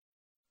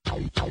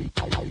Welcome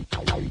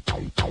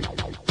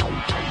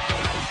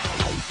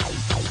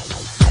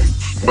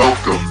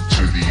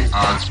to the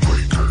Odds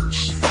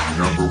Breakers,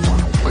 number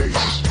one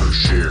place for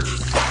shared,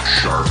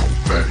 sharp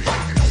betting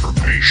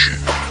information.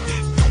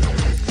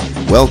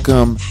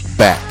 Welcome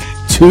back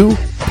to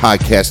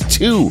podcast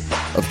 2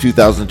 of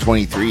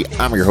 2023.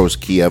 I'm your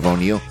host, Kiev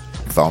O'Neill.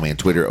 Follow me on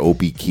Twitter,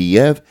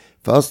 OBKiev.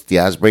 Follow us at the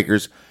Odds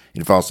Breakers.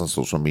 And follow us on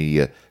social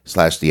media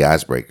 /the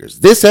Odds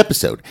Breakers. This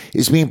episode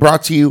is being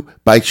brought to you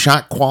by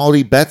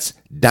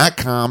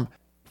ShotQualityBets.com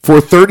for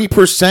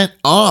 30%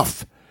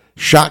 off.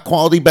 Shot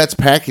Quality Bets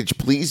package.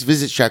 Please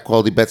visit Shot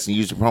Quality Bets and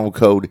use the promo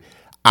code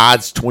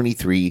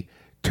ODDS23.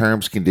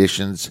 Terms,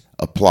 conditions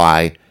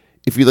apply.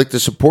 If you'd like to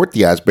support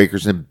the Odds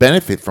Breakers and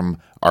benefit from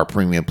our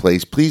premium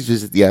plays, please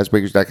visit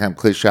theoddsbreakers.com,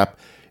 click shop,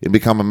 and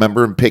become a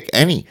member and pick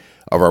any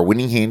of our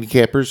winning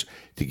handicappers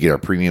to get our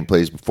premium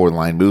plays before the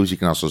line moves. You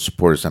can also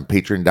support us on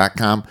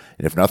patreon.com.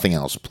 And if nothing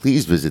else,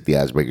 please visit the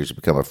Odds Breakers to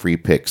become a free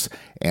picks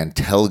and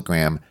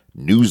Telegram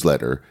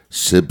newsletter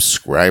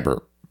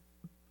subscriber.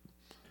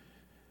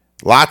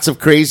 Lots of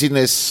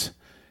craziness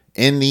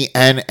in the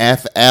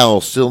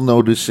NFL. Still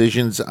no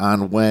decisions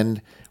on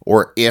when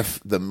or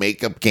if the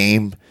makeup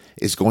game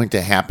is going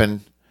to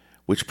happen,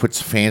 which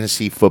puts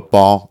fantasy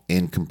football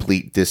in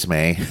complete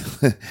dismay.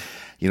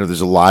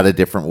 There's a lot of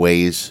different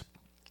ways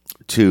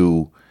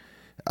to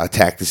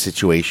attack the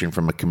situation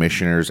from a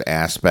commissioner's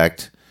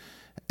aspect.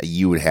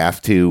 You would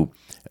have to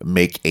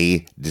make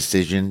a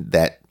decision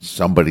that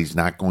somebody's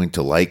not going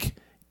to like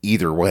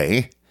either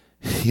way.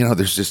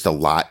 There's just a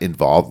lot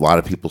involved. A lot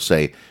of people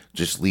say,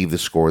 just leave the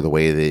score the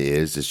way it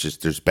is. It's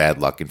just, there's bad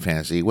luck in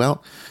fantasy.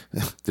 Well,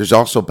 there's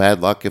also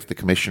bad luck if the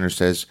commissioner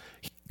says,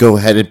 go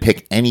ahead and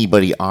pick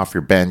anybody off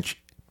your bench,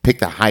 pick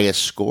the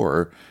highest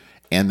scorer,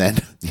 and then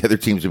the other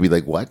teams would be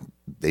like, what?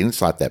 They didn't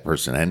slot that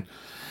person in.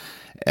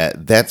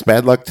 That's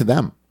bad luck to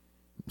them.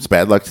 It's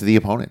bad luck to the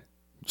opponent.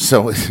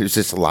 So there's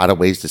just a lot of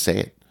ways to say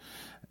it.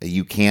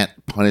 You can't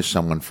punish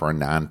someone for a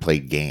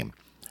non-played game.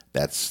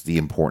 That's the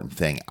important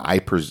thing. I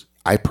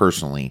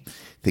personally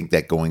think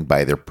that going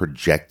by their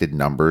projected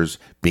numbers,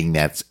 being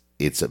that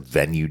it's a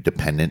venue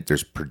dependent,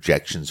 there's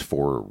projections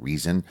for a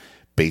reason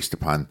based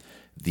upon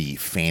the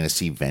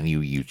fantasy venue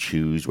you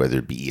choose, whether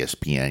it be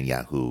ESPN,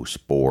 Yahoo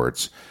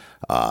Sports,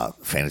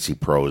 Fantasy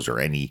Pros, or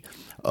any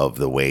of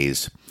the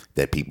ways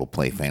that people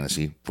play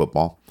fantasy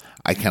football.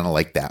 I kind of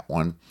like that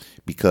one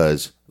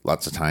because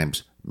lots of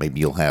times maybe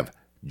you'll have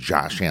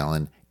Josh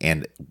Allen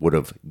and would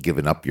have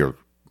given up your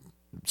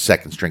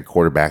second string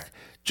quarterback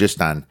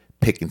just on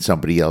picking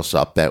somebody else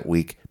up that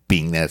week,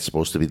 being that it's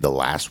supposed to be the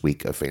last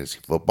week of fantasy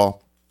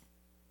football.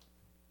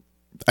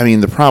 I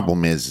mean, the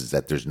problem is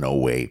that there's no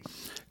way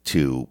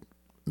to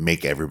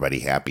make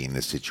everybody happy in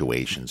this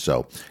situation.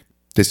 So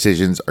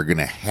decisions are going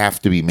to have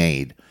to be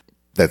made.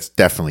 That's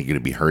definitely going to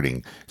be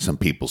hurting some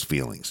people's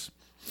feelings.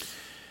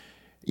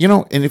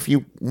 And if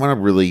you want to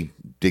really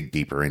dig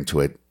deeper into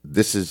it,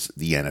 this is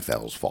the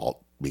NFL's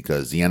fault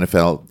because the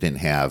NFL didn't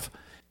have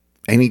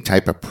any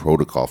type of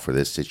protocol for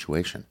this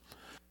situation.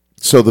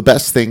 So the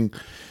best thing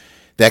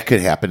that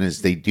could happen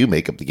is they do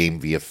make up the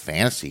game via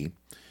fantasy.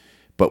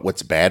 But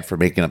what's bad for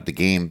making up the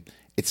game,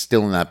 it's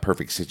still in that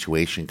perfect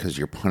situation because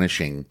you're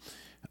punishing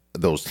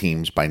those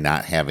teams by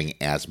not having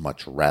as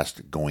much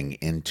rest going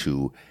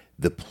into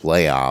the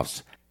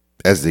playoffs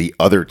as the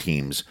other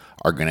teams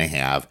are going to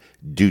have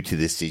due to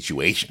this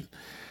situation.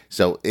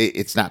 So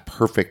it's not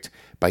perfect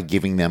by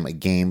giving them a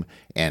game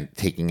and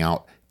taking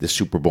out the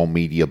Super Bowl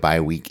media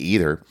bye week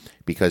either,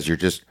 because you're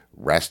just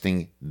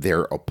resting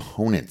their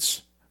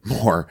opponents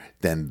more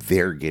than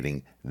they're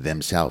getting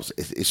themselves.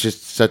 It's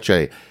just such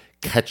a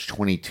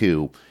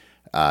catch-22.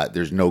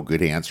 There's no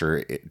good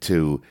answer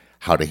to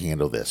how to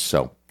handle this.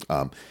 So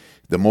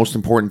the most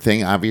important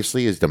thing,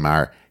 obviously, is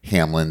Damar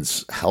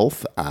Hamlin's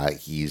health.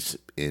 He's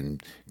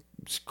in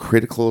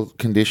critical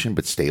condition,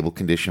 but stable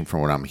condition from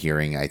what I'm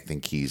hearing. I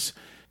think he's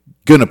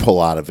going to pull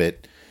out of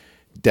it.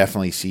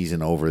 Definitely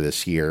season over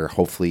this year.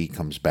 Hopefully he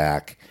comes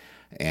back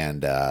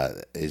and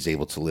is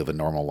able to live a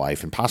normal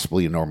life and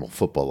possibly a normal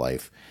football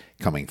life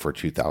coming for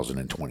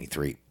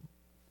 2023.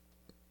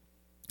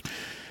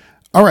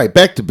 All right,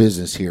 back to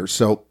business here.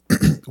 So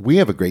we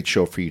have a great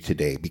show for you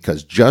today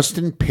because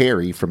Justin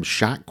Perry from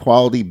Shot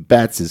Quality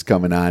Bets is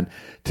coming on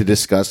to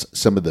discuss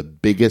some of the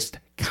biggest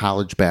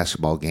college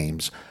basketball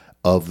games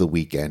of the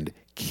weekend.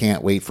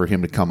 Can't wait for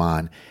him to come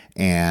on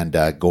and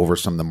go over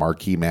some of the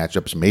marquee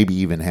matchups, maybe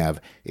even have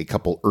a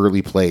couple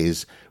early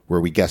plays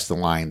where we guess the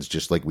lines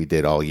just like we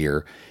did all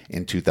year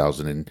in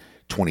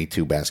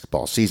 2022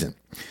 basketball season.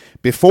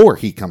 Before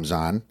he comes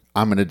on,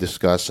 I'm going to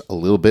discuss a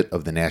little bit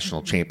of the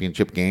national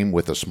championship game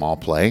with a small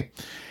play.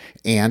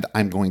 And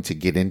I'm going to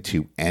get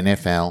into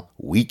NFL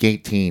Week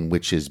 18,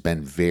 which has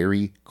been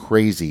very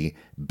crazy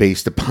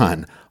based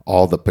upon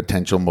all the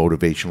potential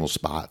motivational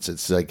spots.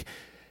 It's like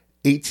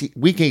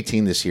Week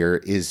 18 this year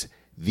is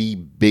the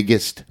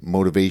biggest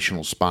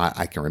motivational spot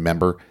I can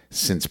remember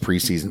since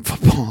preseason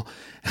football.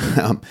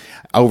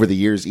 Over the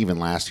years, even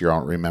last year, I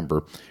don't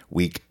remember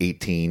Week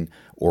 18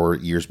 or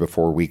years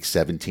before Week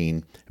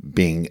 17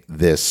 being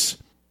this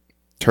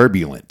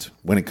turbulent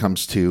when it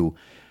comes to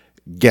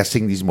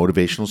guessing these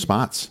motivational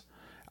spots.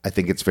 I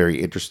think it's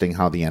very interesting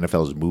how the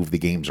NFL has moved the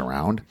games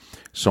around.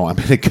 So I'm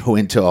going to go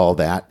into all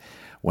that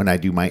when I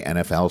do my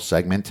NFL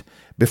segment.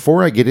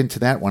 Before I get into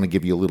that, I want to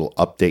give you a little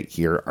update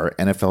here. Our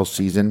NFL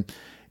season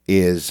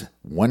is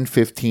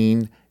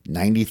 115,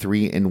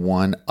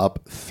 93-1, up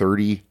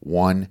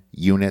 31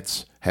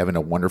 units. Having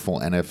a wonderful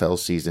NFL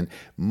season,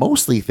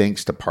 mostly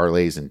thanks to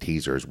parlays and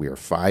teasers. We are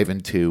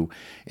 5-2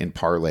 in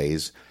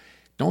parlays.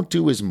 Don't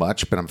do as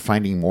much, but I'm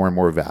finding more and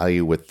more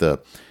value with the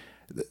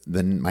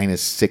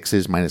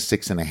 -6s,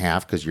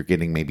 -6.5, because you're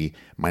getting maybe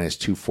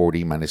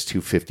 -240,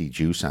 -250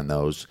 juice on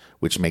those,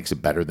 which makes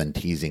it better than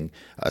teasing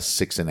a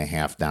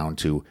 6.5 down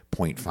to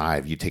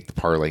 0.5. You take the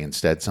parlay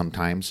instead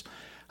sometimes.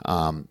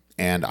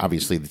 And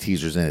obviously the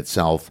teasers in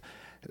itself,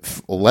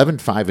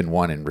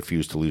 11-5-1 and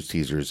refuse to lose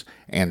teasers,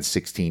 and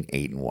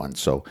 16-8-1.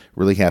 So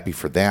really happy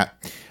for that.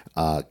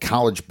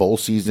 College bowl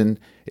season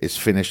is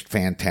finished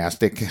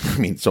fantastic. I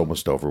mean, it's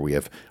almost over. We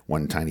have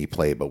one tiny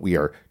play, but we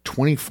are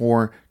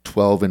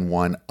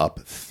 24-12-1, up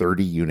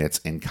 30 units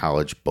in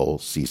college bowl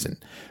season.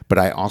 But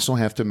I also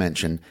have to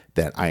mention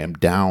that I am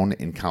down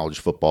in college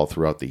football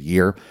throughout the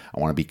year. I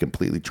want to be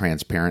completely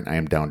transparent. I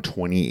am down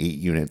 28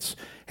 units.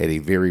 Had a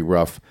very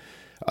rough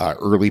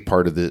early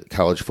part of the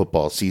college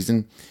football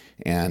season,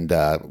 and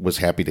was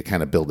happy to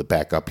kind of build it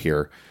back up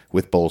here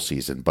with bowl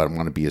season. But I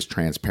want to be as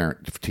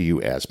transparent to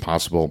you as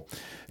possible.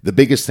 The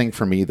biggest thing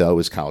for me, though,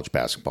 is college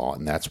basketball,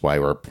 and that's why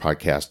our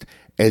podcast,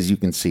 as you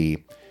can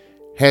see,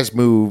 has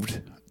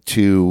moved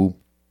to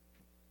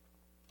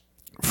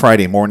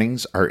Friday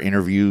mornings. Our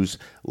interviews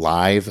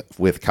live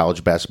with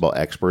college basketball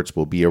experts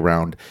will be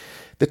around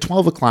the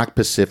 12 o'clock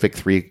Pacific,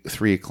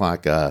 3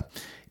 o'clock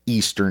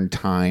Eastern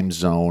time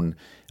zone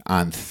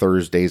on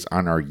Thursdays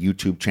on our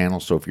YouTube channel.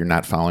 So if you're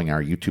not following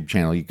our YouTube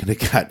channel, you could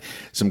have got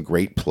some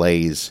great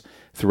plays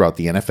throughout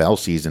the NFL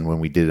season when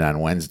we did it on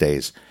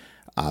Wednesdays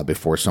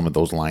before some of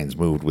those lines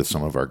moved with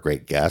some of our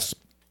great guests.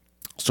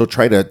 So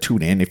try to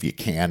tune in if you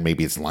can.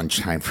 Maybe it's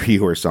lunchtime for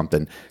you or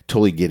something.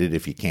 Totally get it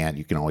if you can't.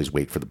 You can always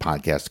wait for the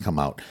podcast to come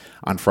out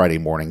on Friday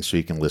morning so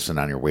you can listen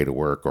on your way to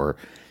work or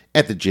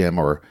at the gym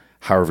or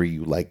however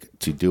you like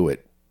to do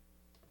it.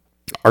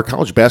 Our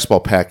college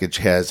basketball package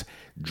has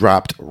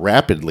dropped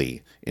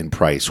rapidly in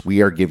price.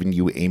 We are giving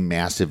you a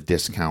massive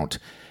discount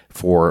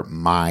for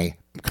my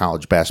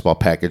college basketball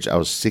package. I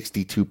was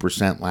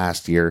 62%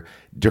 last year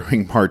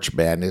during March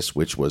Madness,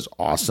 which was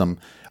awesome.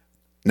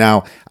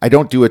 Now, I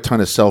don't do a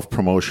ton of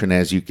self-promotion,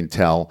 as you can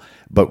tell,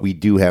 but we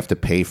do have to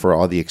pay for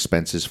all the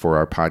expenses for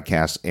our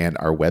podcast and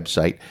our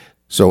website.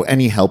 So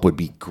any help would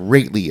be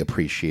greatly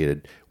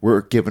appreciated.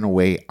 We're giving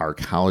away our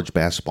college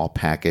basketball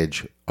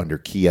package under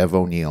Kiev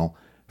O'Neill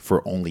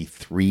for only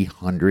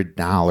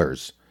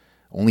 $300.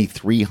 Only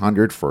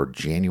 $300 for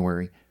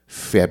January,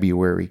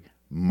 February,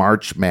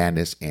 March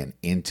Madness, and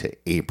into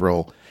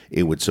April.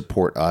 It would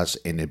support us,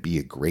 and it'd be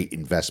a great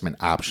investment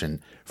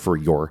option for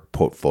your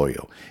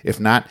portfolio. If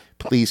not,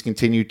 please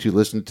continue to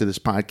listen to this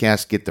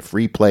podcast. Get the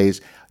free plays.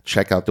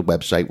 Check out the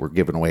website. We're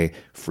giving away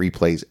free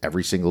plays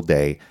every single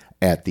day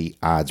at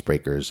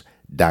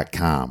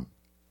theoddsbreakers.com.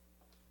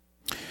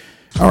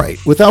 All right,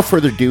 without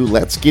further ado,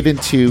 let's get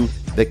into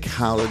the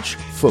college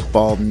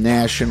football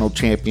national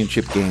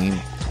championship game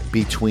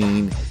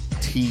between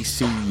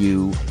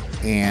TCU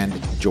and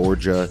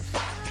Georgia.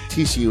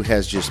 TCU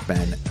has just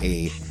been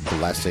a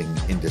blessing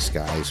in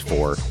disguise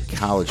for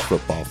college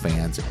football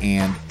fans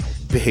and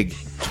Big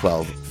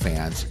 12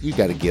 fans. You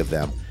got to give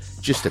them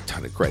just a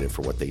ton of credit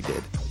for what they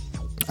did.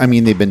 I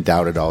mean, they've been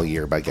doubted all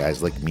year by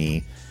guys like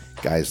me,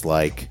 guys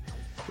like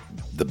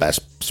the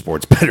best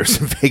sports bettors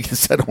in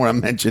Vegas. I don't want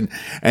to mention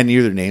any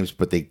of their names,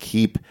 but they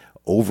keep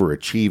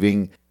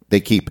overachieving. They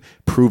keep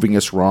proving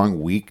us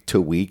wrong week to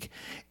week,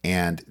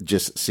 and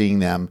just seeing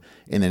them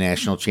in the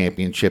national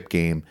championship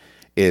game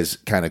is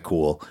kind of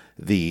cool.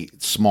 The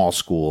small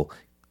school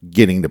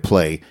getting to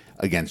play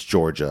against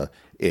Georgia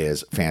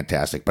is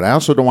fantastic. But I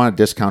also don't want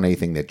to discount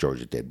anything that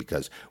Georgia did,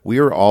 because we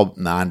were all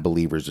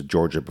non-believers of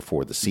Georgia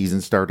before the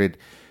season started.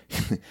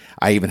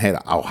 I even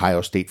had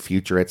Ohio State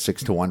future at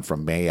 6-1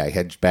 from May. I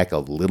hedged back a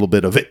little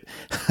bit of it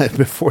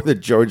before the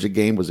Georgia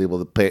game, was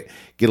able to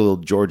get a little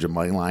Georgia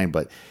money line.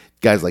 But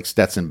guys like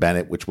Stetson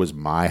Bennett, which was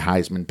my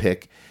Heisman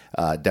pick,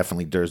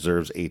 definitely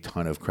deserves a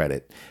ton of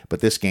credit.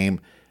 But this game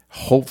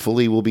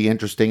hopefully will be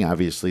interesting.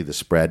 Obviously, the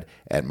spread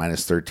at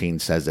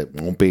 -13 says it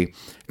won't be.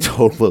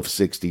 Total of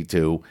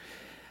 62.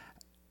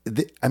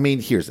 I mean,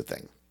 here's the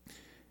thing.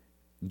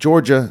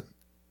 Georgia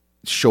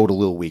showed a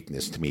little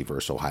weakness to me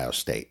versus Ohio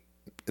State.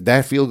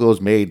 That field goal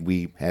is made,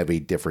 we have a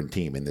different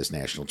team in this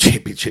national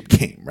championship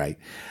game, right?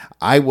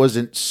 I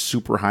wasn't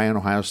super high on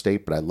Ohio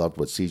State, but I loved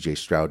what C.J.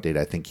 Stroud did.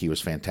 I think he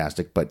was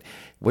fantastic. But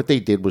what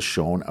they did was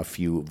shown a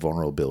few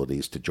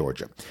vulnerabilities to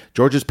Georgia.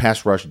 Georgia's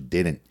pass rush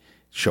didn't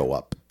show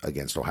up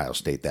against Ohio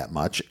State that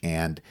much,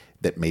 and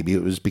that maybe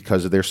it was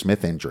because of their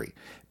Smith injury.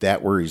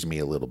 That worries me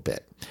a little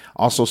bit.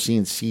 Also,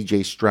 seeing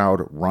C.J.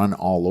 Stroud run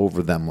all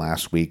over them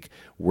last week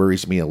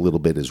worries me a little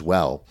bit as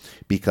well,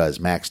 because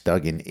Max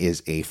Duggan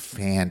is a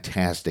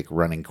fantastic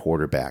running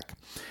quarterback,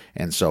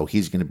 and so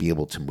he's going to be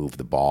able to move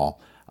the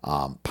ball,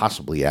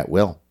 possibly at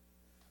will.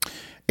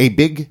 A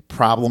big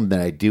problem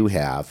that I do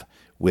have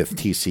with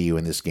TCU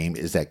in this game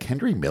is that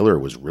Kendre Miller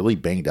was really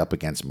banged up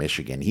against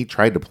Michigan. He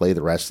tried to play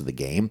the rest of the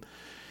game,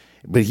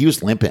 but he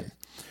was limping.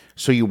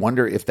 So you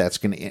wonder if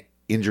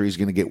injury is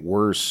going to get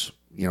worse,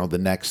 the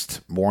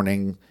next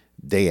morning,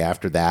 day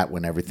after that,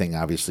 when everything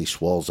obviously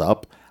swells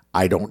up.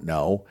 I don't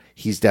know.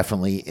 He's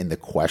definitely in the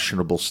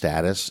questionable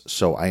status,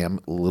 so I am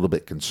a little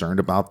bit concerned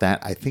about that.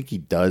 I think he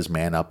does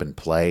man up and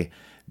play,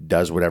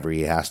 does whatever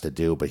he has to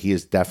do, but he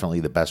is definitely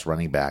the best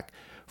running back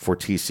for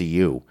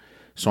TCU.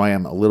 So I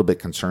am a little bit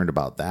concerned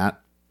about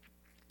that.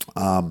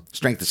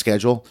 Strength of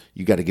schedule,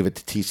 you got to give it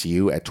to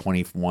TCU at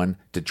 21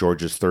 to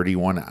Georgia's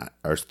 31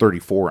 or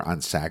 34 on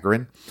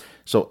Sagarin.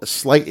 So a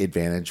slight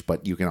advantage,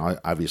 but you can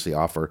obviously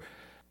offer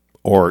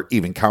or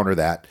even counter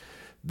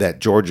that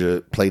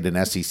Georgia played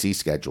an SEC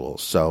schedule.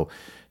 So,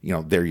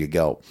 there you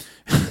go.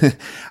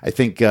 I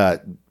think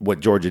what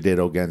Georgia did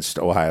against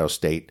Ohio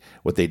State,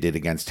 what they did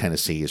against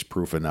Tennessee is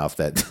proof enough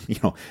that,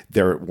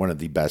 they're one of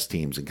the best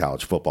teams in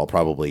college football,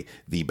 probably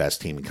the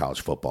best team in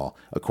college football,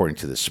 according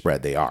to the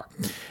spread they are.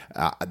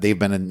 They've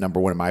been a number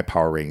one in my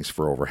power ratings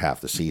for over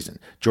half the season.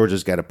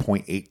 Georgia's got a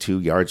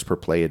 0.82 yards per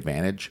play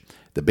advantage.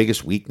 The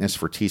biggest weakness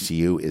for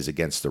TCU is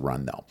against the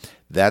run, though.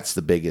 That's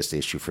the biggest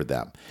issue for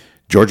them.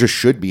 Georgia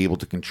should be able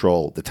to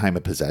control the time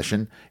of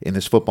possession in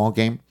this football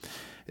game.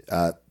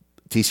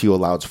 TCU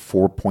allows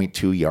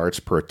 4.2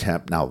 yards per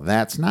attempt. Now,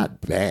 that's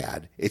not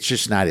bad. It's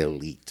just not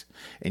elite.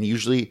 And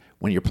usually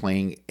when you're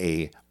playing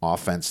a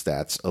offense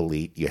that's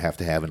elite, you have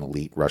to have an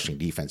elite rushing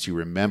defense. You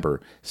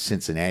remember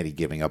Cincinnati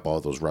giving up all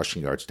those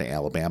rushing yards to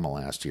Alabama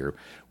last year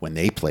when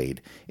they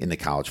played in the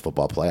college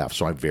football playoff.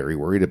 So I'm very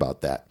worried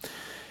about that.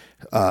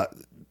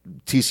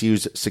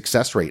 TCU's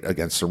success rate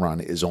against the run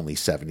is only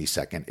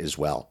 72nd as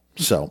well.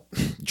 So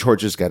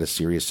Georgia's got a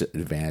serious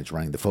advantage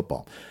running the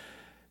football.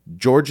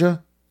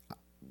 Georgia,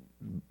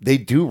 they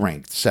do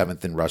rank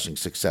 7th in rushing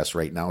success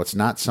rate. Now, it's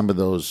not some of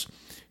those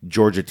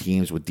Georgia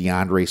teams with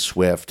DeAndre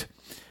Swift,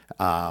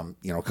 a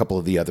couple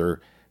of the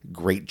other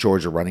great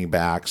Georgia running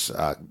backs.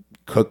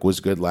 Cook was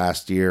good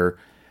last year.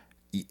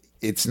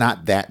 It's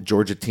not that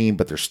Georgia team,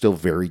 but they're still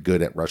very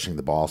good at rushing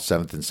the ball.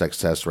 7th in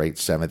success rate,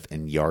 7th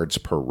in yards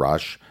per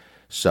rush.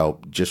 So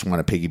just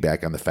want to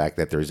piggyback on the fact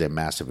that there's a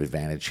massive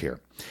advantage here.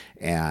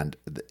 And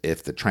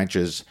if the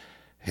trenches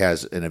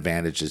has an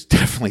advantage, is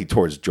definitely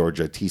towards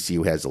Georgia.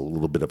 TCU has a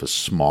little bit of a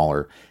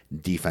smaller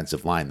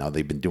defensive line. Now,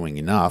 they've been doing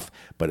enough,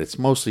 but it's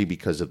mostly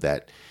because of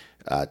that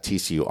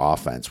TCU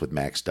offense with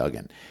Max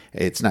Duggan.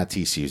 It's not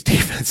TCU's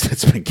defense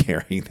that's been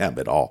carrying them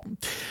at all.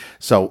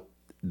 So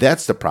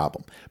that's the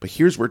problem. But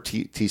here's where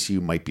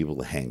TCU might be able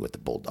to hang with the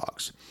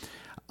Bulldogs.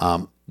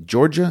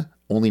 Georgia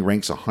only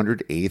ranks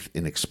 108th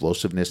in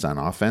explosiveness on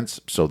offense,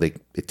 so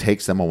it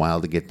takes them a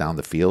while to get down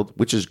the field,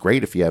 which is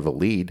great if you have a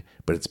lead,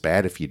 but it's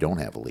bad if you don't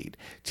have a lead.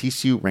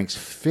 TCU ranks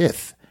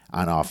 5th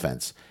on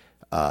offense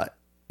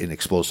in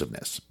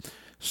explosiveness.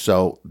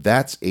 So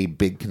that's a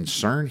big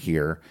concern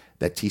here,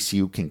 that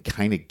TCU can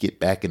kind of get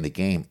back in the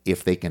game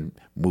if they can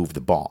move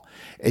the ball.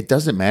 It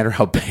doesn't matter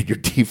how bad your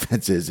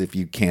defense is if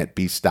you can't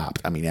be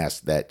stopped. I mean,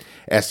 ask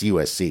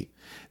USC.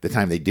 The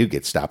time they do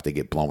get stopped, they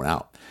get blown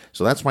out.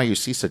 So that's why you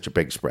see such a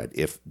big spread.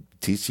 If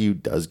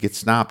TCU does get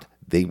stopped,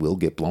 they will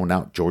get blown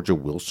out. Georgia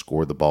will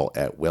score the ball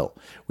at will,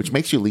 which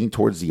makes you lean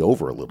towards the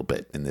over a little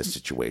bit in this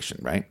situation,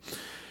 right?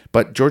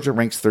 But Georgia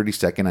ranks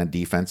 32nd on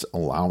defense,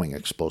 allowing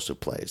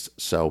explosive plays.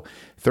 So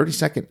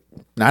 32nd,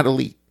 not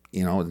elite,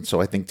 and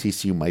so I think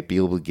TCU might be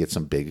able to get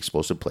some big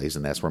explosive plays,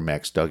 and that's where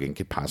Max Duggan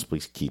could possibly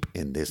keep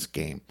in this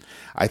game.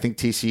 I think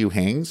TCU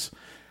hangs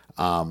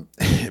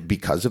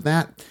because of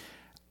that.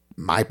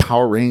 My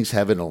power ratings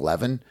have an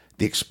 11.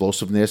 The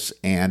explosiveness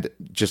and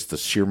just the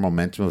sheer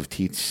momentum of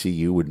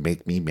TCU would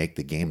make me make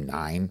the game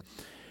 9.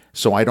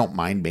 So I don't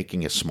mind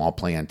making a small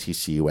play on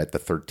TCU at the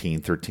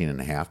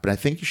 13.5, but I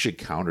think you should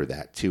counter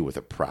that too with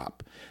a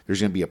prop. There's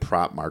going to be a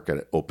prop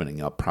market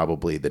opening up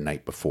probably the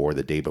night before,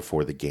 the day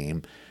before the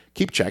game.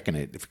 Keep checking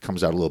it. If it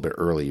comes out a little bit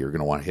early, you're going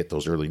to want to hit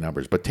those early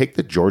numbers, but take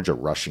the Georgia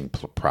rushing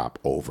prop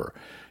over.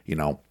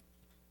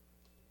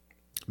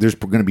 There's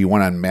going to be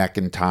one on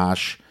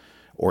McIntosh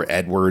or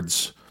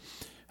Edwards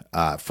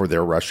for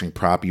their rushing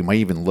prop. You might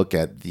even look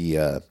at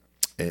the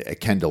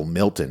Kendall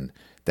Milton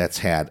that's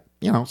had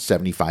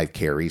 75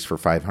 carries for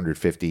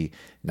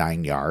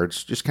 559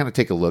 yards. Just kind of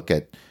take a look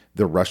at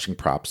the rushing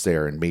props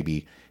there and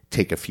maybe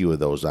take a few of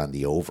those on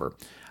the over.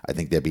 I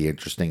think that'd be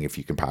interesting if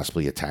you can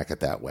possibly attack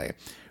it that way.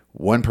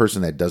 One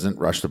person that doesn't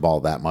rush the ball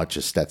that much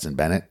is Stetson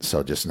Bennett,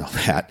 so just know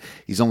that.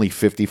 He's only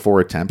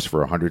 54 attempts for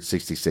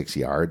 166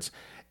 yards.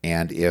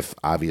 And if,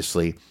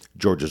 obviously,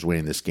 Georgia's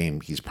winning this game,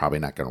 he's probably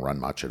not going to run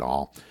much at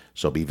all.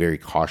 So be very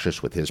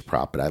cautious with his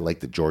prop. But I like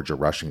the Georgia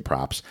rushing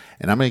props.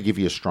 And I'm going to give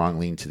you a strong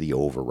lean to the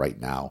over right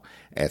now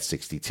at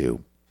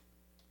 62.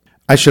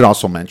 I should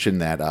also mention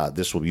that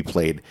this will be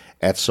played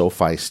at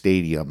SoFi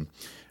Stadium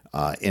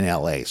in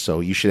LA. So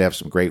you should have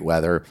some great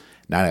weather,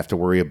 not have to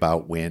worry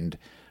about wind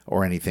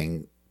or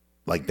anything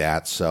like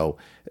that. So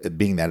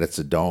being that it's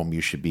a dome,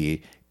 you should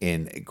be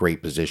in a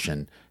great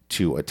position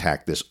to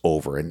attack this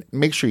over, and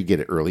make sure you get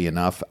it early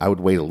enough. I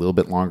would wait a little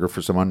bit longer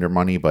for some under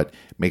money, but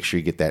make sure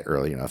you get that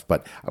early enough.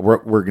 But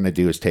what we're going to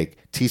do is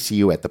take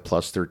TCU at the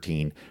plus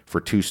 13 for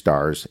 2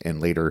 stars,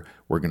 and later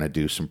we're going to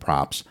do some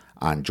props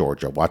on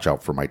Georgia. Watch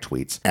out for my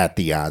tweets at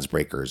the Odds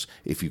Breakers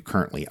if you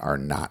currently are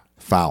not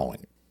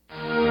following.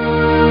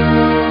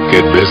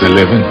 Get busy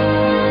living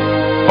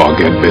or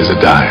get busy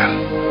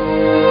dying.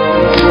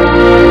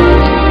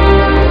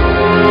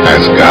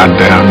 That's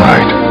goddamn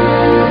right.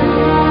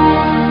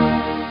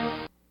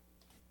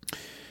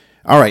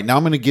 All right, now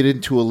I'm going to get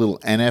into a little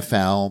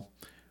NFL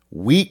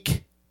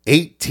Week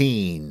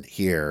 18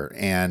 here,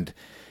 and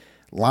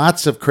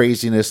lots of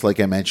craziness like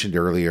I mentioned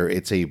earlier.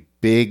 It's a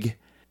big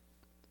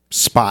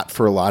spot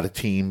for a lot of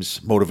teams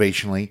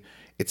motivationally.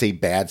 It's a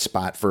bad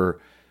spot for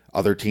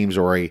other teams,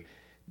 or a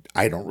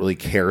I don't really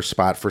care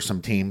spot for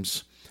some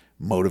teams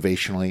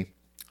motivationally.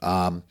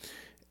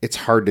 It's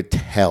hard to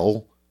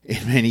tell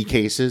in many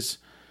cases,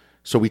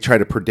 so we try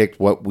to predict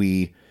what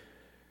we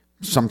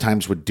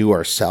sometimes would do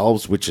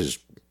ourselves, which is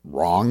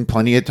wrong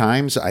plenty of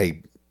times.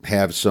 I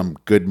have some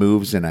good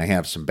moves and I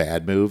have some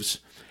bad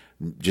moves.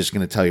 I'm just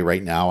going to tell you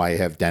right now, I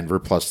have Denver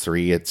plus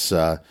 3. It's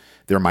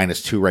they're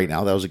minus 2 right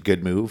now. That was a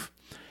good move.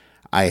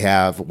 I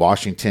have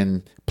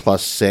Washington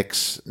plus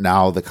 6.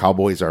 Now the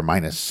Cowboys are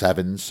minus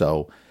 7,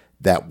 so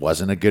that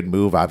wasn't a good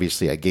move.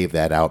 Obviously, I gave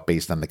that out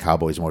based on the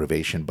Cowboys'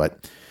 motivation,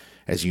 but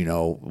as you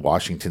know,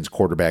 Washington's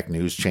quarterback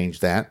news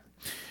changed that.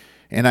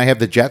 And I have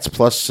the Jets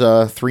plus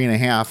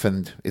 3.5,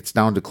 and it's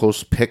down to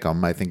close pick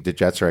 'em. I think the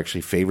Jets are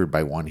actually favored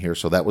by 1 here,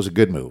 so that was a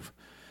good move.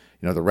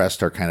 You know, the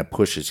rest are kind of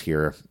pushes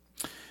here.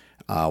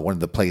 One of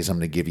the plays I'm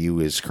going to give you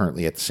is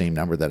currently at the same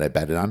number that I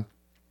betted on.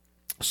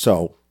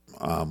 So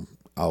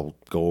I'll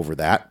go over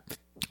that.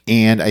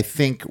 And I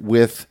think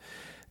with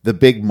the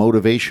big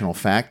motivational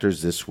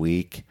factors this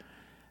week,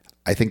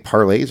 I think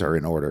parlays are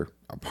in order.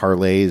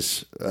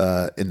 Parlays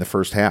in the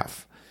first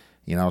half.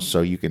 You know,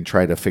 so you can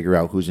try to figure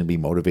out who's going to be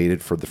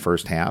motivated for the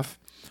first half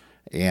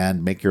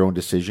and make your own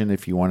decision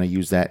if you want to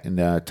use that in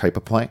a type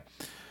of play.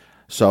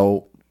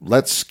 So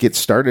let's get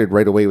started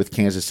right away with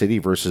Kansas City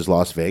versus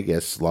Las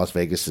Vegas. Las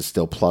Vegas is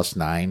still plus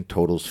 9,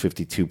 totals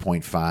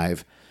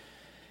 52.5.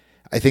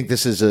 I think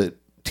this is a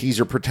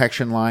teaser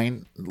protection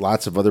line.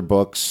 Lots of other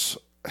books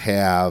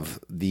have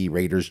the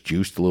Raiders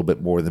juiced a little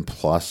bit more than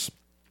plus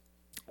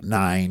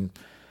 9.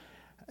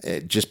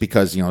 Just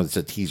because, you know, it's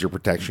a teaser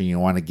protection, you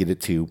want to get it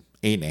to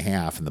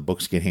 8.5, and the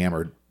books get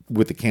hammered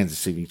with the Kansas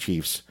City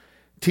Chiefs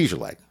teaser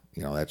leg.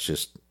 You know, that's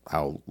just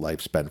how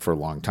life's been for a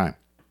long time.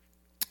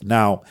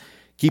 Now,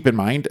 keep in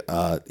mind,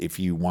 if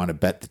you want to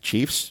bet the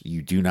Chiefs,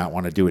 you do not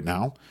want to do it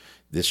now.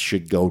 This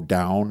should go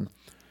down,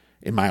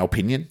 in my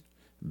opinion,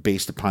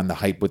 based upon the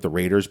hype with the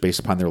Raiders, based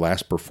upon their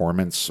last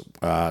performance.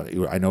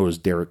 I know it was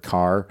Derek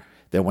Carr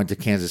that went to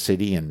Kansas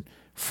City and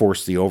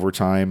forced the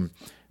overtime.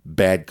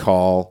 Bad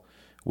call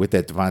with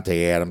that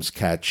Devontae Adams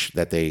catch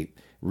that they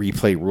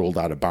replay ruled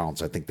out of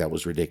bounds. I think that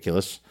was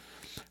ridiculous.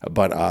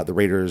 But the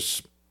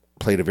Raiders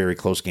played a very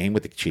close game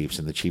with the Chiefs,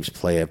 and the Chiefs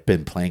have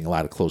been playing a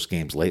lot of close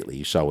games lately.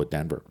 You saw with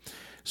Denver.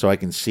 So I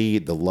can see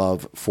the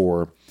love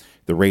for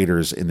the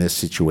Raiders in this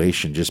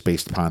situation just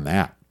based upon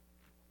that.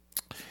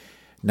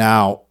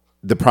 Now,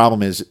 the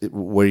problem is,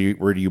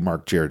 where do you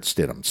mark Jarrett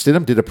Stidham?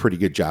 Stidham did a pretty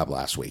good job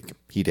last week.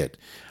 He did.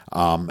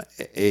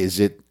 Is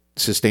it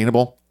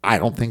sustainable? I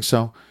don't think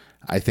so.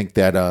 I think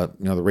that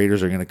the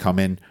Raiders are going to come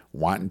in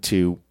wanting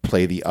to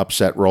play the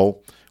upset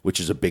role, which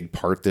is a big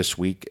part this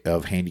week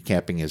of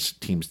handicapping, is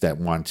teams that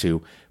want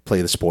to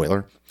play the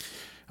spoiler.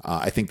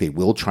 I think they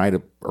will try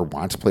to or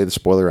want to play the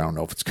spoiler. I don't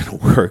know if it's going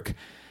to work,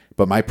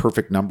 but my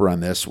perfect number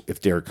on this,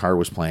 if Derek Carr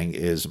was playing,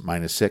 is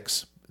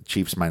 -6.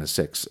 Chiefs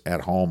 -6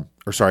 at home,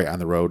 on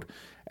the road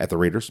at the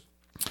Raiders.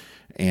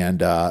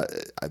 And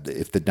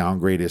if the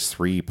downgrade is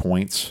 3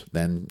 points,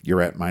 then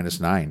you're at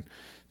 -9.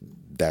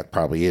 That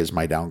probably is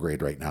my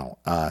downgrade right now.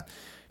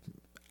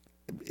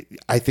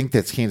 I think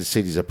that Kansas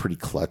City is a pretty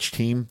clutch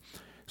team.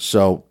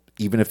 So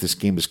even if this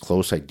game is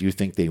close, I do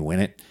think they win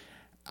it.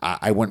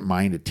 I wouldn't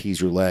mind a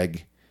teaser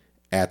leg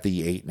at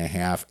the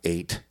 8.5,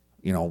 8,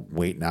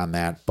 waiting on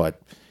that.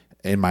 But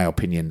in my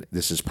opinion,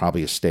 this is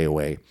probably a stay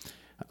away,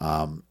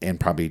 and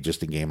probably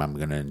just a game I'm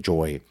going to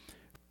enjoy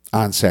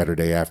on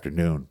Saturday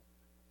afternoon.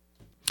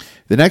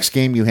 The next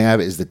game you have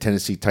is the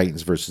Tennessee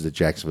Titans versus the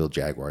Jacksonville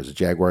Jaguars. The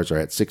Jaguars are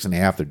at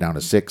 6.5. They're down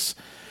to 6.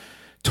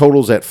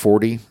 Totals at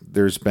 40.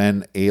 There's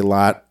been a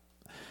lot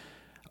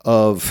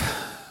of,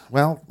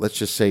 let's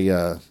just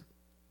say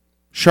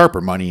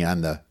sharper money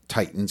on the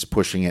Titans,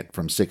 pushing it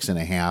from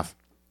 6.5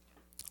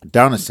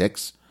 down to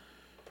 6.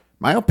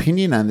 My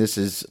opinion on this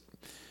is,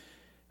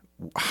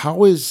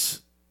 how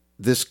is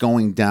this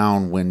going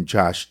down when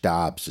Josh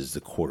Dobbs is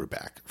the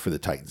quarterback for the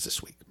Titans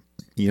this week.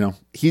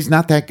 He's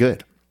not that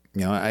good.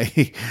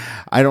 I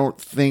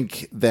don't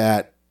think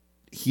that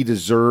he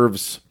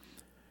deserves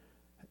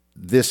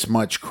this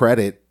much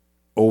credit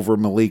over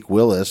Malik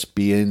Willis,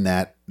 being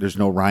that there's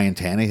no Ryan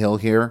Tannehill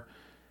here.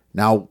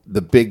 Now,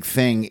 the big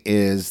thing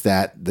is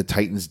that the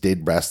Titans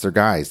did rest their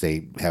guys.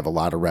 They have a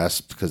lot of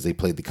rest because they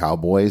played the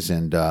Cowboys,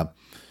 and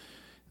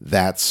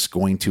that's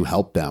going to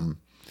help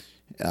them,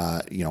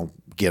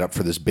 get up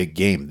for this big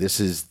game. This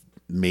is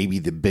maybe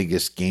the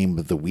biggest game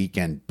of the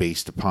weekend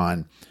based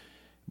upon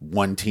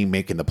one team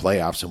making the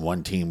playoffs and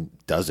one team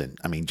doesn't.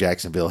 I mean,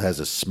 Jacksonville has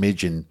a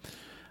smidgen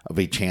of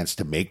a chance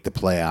to make the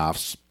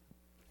playoffs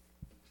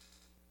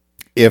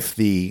if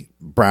the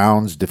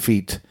Browns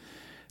defeat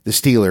the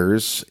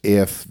Steelers,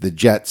 if the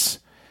Jets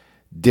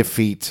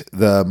defeat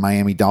the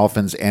Miami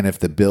Dolphins, and if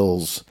the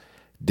Bills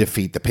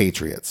defeat the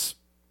Patriots.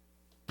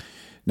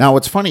 Now,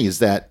 what's funny is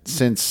that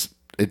since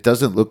it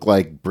doesn't look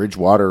like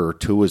Bridgewater or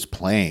Tua is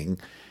playing,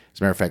 as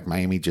a matter of fact,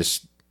 Miami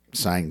just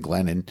signed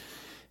Glennon,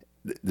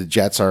 the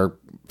Jets are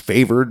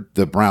favored.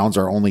 The Browns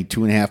are only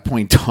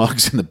 2.5-point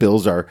dogs, and the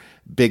Bills are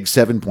big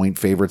 7-point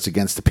favorites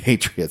against the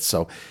Patriots.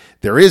 So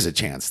there is a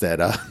chance that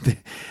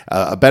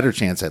a better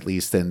chance, at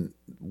least, than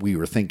we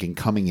were thinking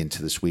coming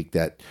into this week,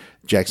 that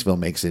Jacksonville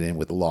makes it in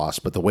with a loss.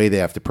 But the way they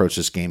have to approach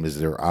this game is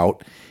they're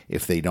out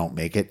if they don't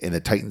make it, and the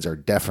Titans are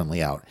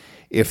definitely out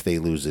if they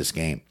lose this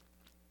game.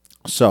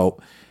 So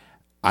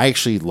I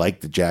actually like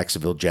the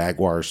Jacksonville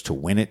Jaguars to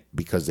win it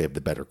because they have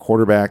the better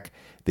quarterback.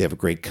 They have a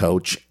great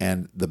coach,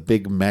 and the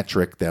big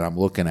metric that I'm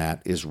looking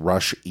at is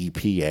rush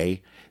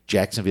EPA.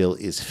 Jacksonville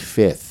is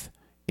 5th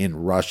in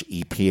rush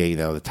EPA.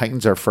 Now, the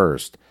Titans are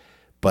 1st,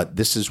 but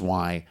this is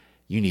why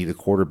you need a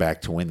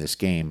quarterback to win this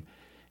game,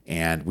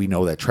 and we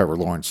know that Trevor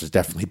Lawrence is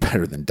definitely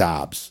better than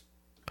Dobbs.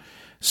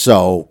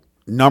 So,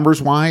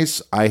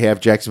 numbers-wise, I have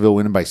Jacksonville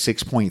winning by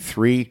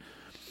 6.3.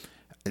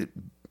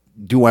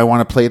 Do I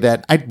want to play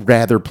that? I'd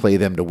rather play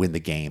them to win the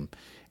game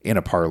in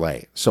a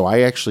parlay. So I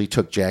actually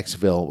took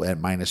Jacksonville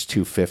at minus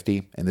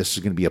 250, and this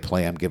is going to be a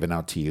play I'm giving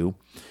out to you.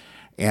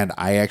 And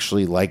I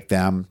actually like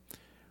them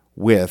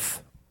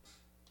with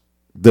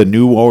the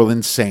New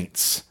Orleans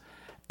Saints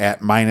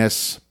at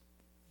minus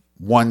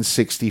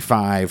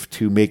 165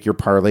 to make your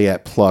parlay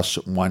at plus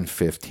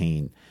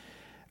 115.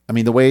 I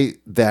mean, the way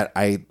that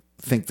I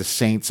think the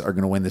Saints are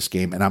going to win this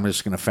game, and I'm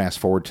just going to fast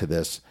forward to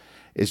this,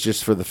 is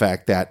just for the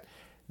fact that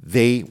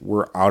they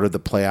were out of the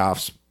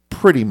playoffs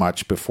pretty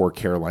much before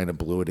Carolina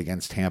blew it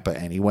against Tampa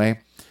anyway.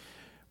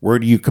 Where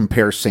do you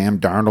compare Sam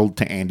Darnold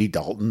to Andy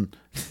Dalton?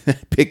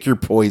 Pick your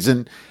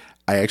poison.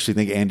 I actually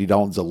think Andy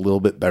Dalton's a little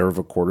bit better of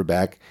a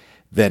quarterback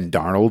than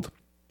Darnold.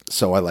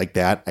 So I like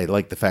that. I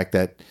like the fact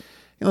that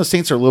the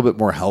Saints are a little bit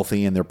more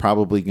healthy, and they're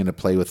probably going to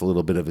play with a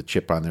little bit of a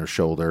chip on their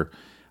shoulder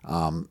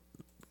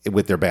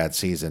with their bad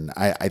season.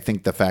 I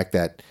think the fact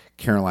that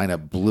Carolina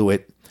blew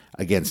it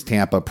against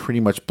Tampa pretty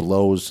much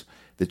blows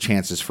the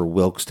chances for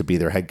Wilkes to be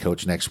their head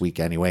coach next week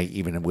anyway,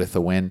 even with a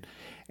win.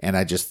 And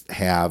I just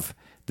have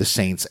the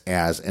Saints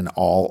as an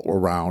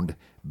all-around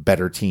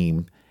better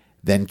team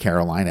than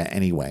Carolina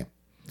anyway.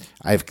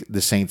 I have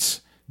the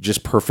Saints,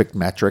 just perfect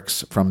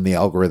metrics from the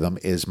algorithm,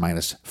 is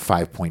minus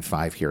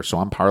 5.5 here. So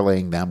I'm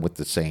parlaying them with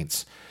the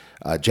Saints.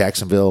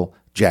 Jacksonville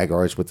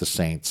Jaguars with the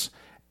Saints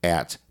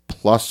at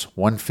plus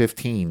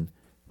 115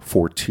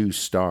 for 2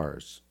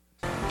 stars.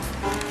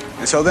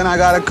 And so then I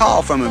got a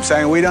call from him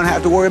saying, we don't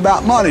have to worry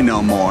about money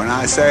no more. And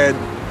I said,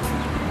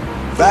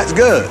 that's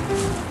good.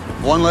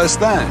 One less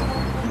thing.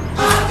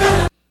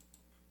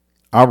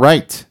 All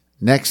right.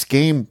 Next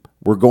game,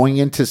 we're going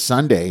into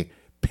Sunday.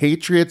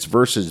 Patriots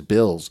versus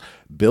Bills.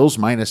 Bills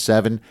minus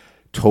 7,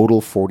 total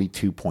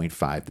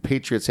 42.5. The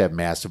Patriots have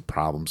massive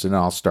problems, and it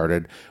all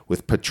started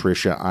with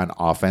Patricia on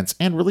offense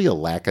and really a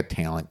lack of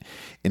talent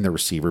in the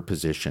receiver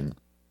position.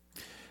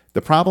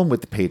 The problem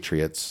with the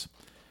Patriots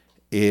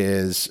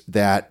is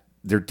that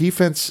their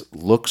defense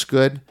looks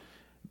good.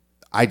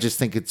 I just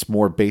think it's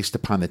more based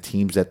upon the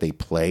teams that they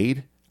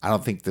played. I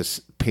don't think this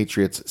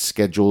Patriots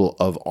schedule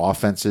of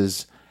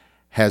offenses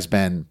has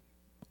been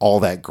all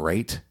that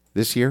great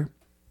this year.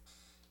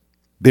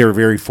 They were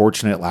very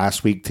fortunate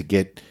last week to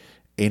get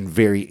a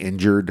very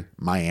injured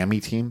Miami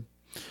team.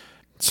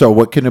 So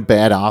what can a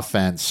bad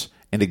offense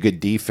and a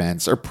good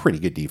defense, or pretty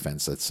good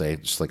defense, let's say,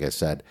 just like I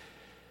said,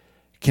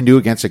 can do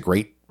against a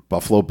great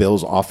Buffalo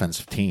Bills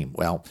offensive team?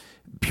 Well,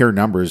 Pure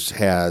Numbers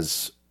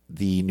has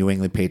the New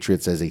England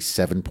Patriots as a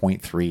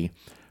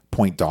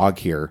 7.3-point dog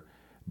here.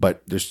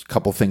 But there's a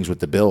couple things with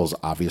the Bills.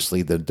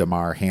 Obviously, the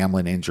Damar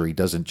Hamlin injury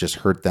doesn't just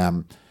hurt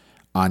them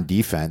on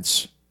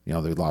defense. They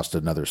lost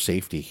another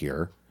safety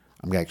here.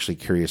 I'm actually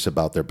curious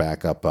about their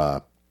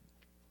backup,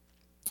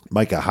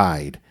 Micah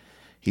Hyde.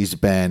 He's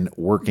been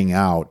working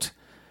out,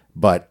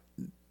 but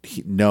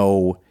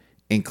no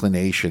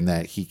inclination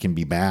that he can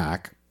be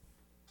back.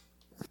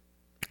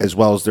 As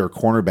well as their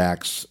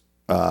cornerbacks,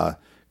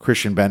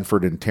 Christian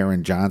Benford and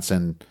Taron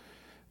Johnson.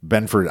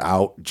 Benford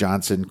out,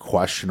 Johnson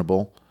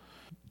questionable.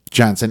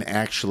 Johnson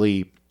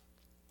actually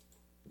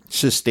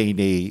sustained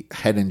a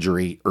head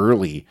injury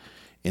early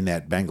in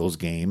that Bengals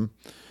game.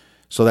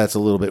 So that's a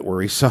little bit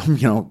worrisome,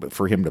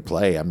 for him to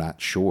play. I'm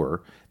not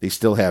sure. They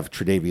still have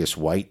Tre'Davious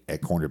White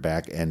at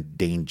cornerback and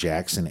Dane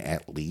Jackson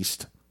at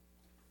least.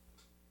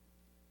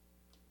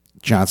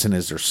 Johnson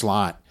is their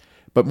slot.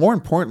 But more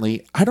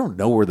importantly, I don't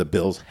know where the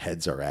Bills'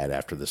 heads are at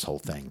after this whole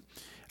thing.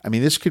 I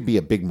mean, this could be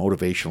a big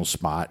motivational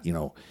spot,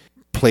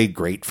 played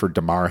great for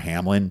Damar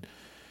Hamlin,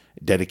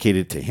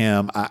 dedicated to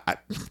him.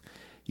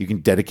 You can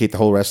dedicate the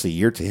whole rest of the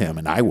year to him,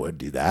 and I would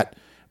do that.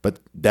 But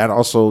that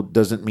also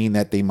doesn't mean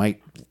that they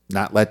might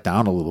not let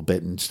down a little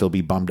bit and still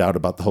be bummed out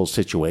about the whole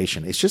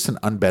situation. It's just an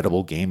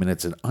unbettable game, and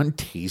it's an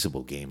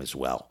unteasable game as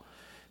well,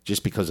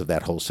 just because of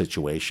that whole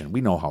situation.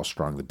 We know how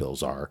strong the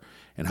Bills are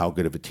and how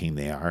good of a team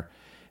they are.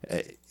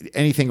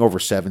 Anything over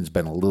 7's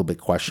been a little bit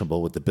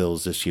questionable with the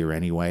Bills this year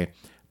anyway,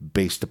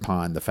 based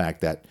upon the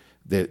fact that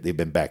they've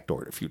been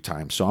backdoored a few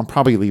times. So I'm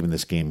probably leaving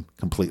this game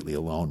completely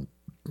alone.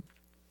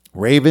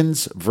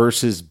 Ravens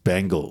versus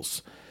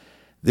Bengals.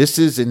 This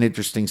is an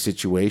interesting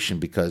situation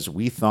because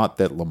we thought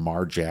that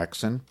Lamar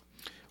Jackson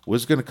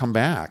was going to come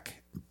back,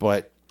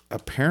 but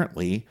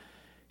apparently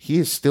he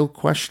is still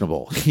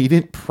questionable. He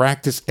didn't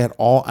practice at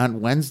all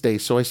on Wednesday,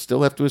 so I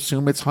still have to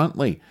assume it's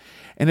Huntley.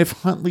 And if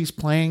Huntley's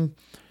playing,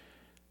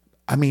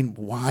 I mean,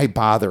 why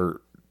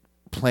bother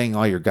playing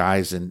all your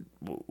guys? And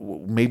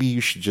maybe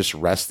you should just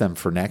rest them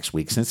for next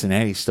week.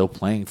 Cincinnati's still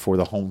playing for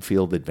the home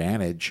field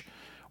advantage,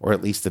 or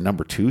at least the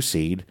number 2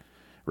 seed,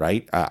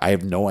 right? I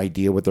have no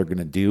idea what they're going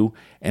to do,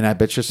 and I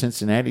bet you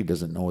Cincinnati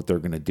doesn't know what they're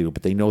going to do,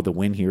 but they know the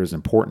win here is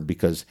important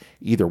because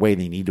either way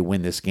they need to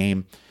win this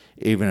game,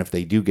 even if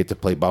they do get to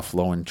play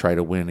Buffalo and try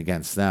to win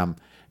against them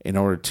in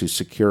order to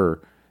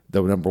secure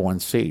the number 1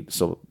 seed.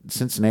 So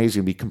Cincinnati's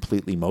going to be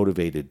completely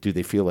motivated. Do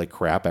they feel like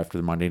crap after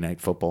the Monday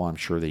Night Football? I'm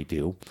sure they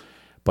do.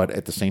 But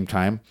at the same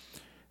time,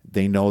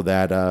 they know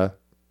that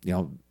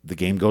the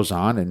game goes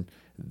on and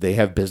they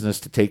have business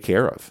to take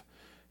care of.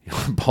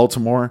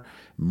 Baltimore,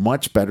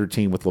 much better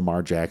team with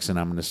Lamar Jackson,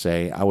 I'm going to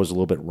say. I was a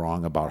little bit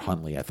wrong about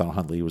Huntley. I thought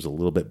Huntley was a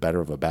little bit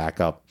better of a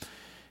backup.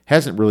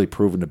 Hasn't really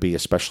proven to be,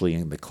 especially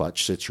in the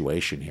clutch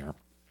situation here.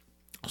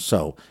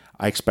 So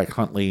I expect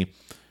Huntley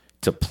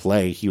to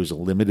play. He was a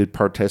limited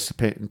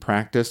participant in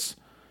practice,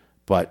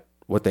 but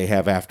what they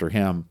have after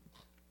him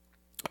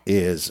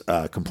is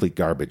complete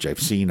garbage. I've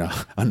seen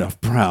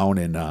enough Brown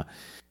and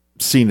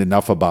seen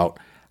enough about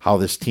how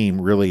this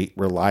team really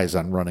relies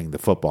on running the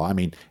football. I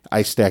mean,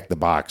 I stack the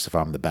box if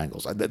I'm the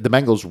Bengals. The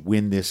Bengals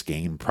win this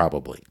game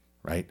probably,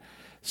 right?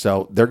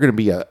 So they're going to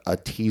be a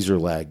teaser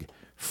leg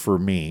for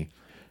me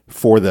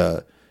for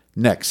the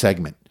next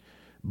segment.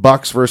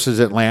 Bucks versus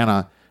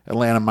Atlanta.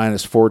 Atlanta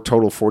 -4,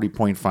 total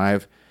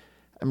 40.5.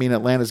 I mean,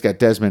 Atlanta's got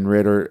Desmond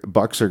Ridder.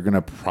 Bucks are going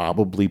to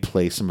probably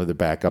play some of their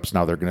backups.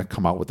 Now they're going to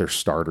come out with their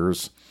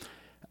starters,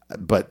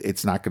 but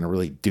it's not going to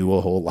really do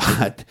a whole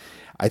lot.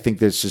 I think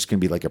this just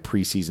going to be like a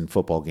preseason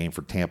football game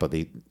for Tampa.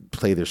 They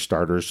play their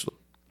starters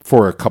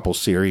for a couple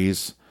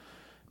series,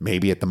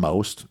 maybe at the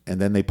most, and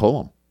then they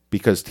pull them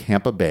because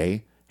Tampa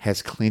Bay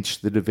has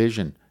clinched the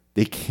division.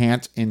 They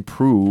can't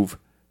improve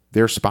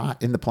their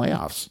spot in the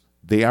playoffs.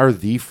 They are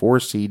the 4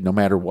 seed no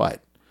matter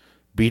what.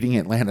 Beating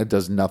Atlanta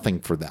does nothing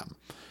for them.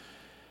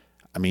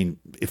 I mean,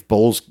 if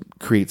Bowles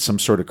creates some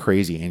sort of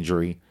crazy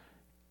injury,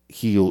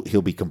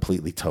 he'll be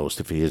completely toast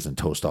if he isn't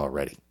toast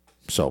already.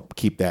 So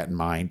keep that in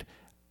mind.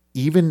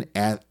 Even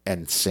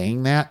and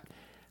saying that,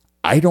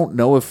 I don't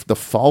know if the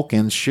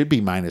Falcons should be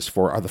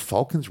 -4. Are the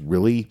Falcons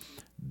really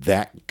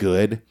that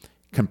good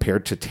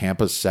compared to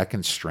Tampa's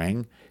second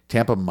string?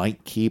 Tampa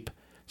might keep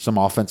some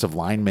offensive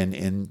linemen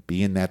in,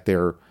 being that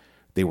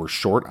they were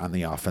short on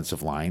the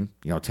offensive line.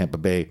 Tampa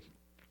Bay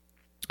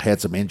had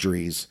some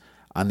injuries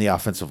on the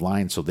offensive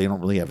line, so they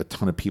don't really have a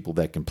ton of people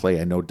that can play.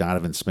 I know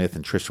Donovan Smith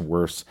and Tristan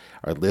Wirfs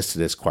are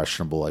listed as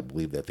questionable. I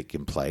believe that they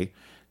can play.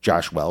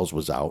 Josh Wells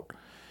was out.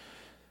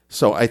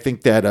 So I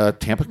think that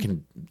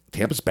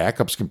Tampa's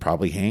backups can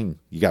probably hang.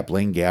 You got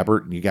Blaine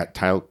Gabbert and you got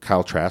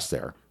Kyle Trask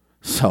there.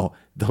 So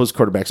those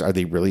quarterbacks, are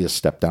they really a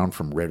step down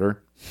from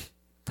Ridder?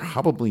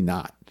 Probably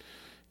not.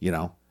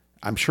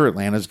 I'm sure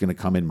Atlanta's going to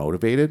come in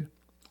motivated.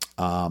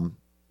 I'm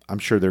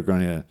sure they're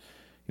going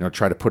to,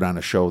 try to put on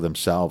a show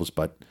themselves,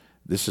 but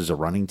this is a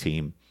running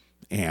team,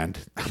 and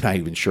I'm not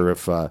even sure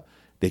if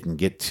they can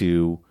get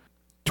to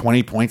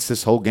 20 points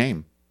this whole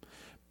game.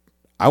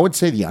 I would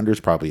say the under is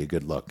probably a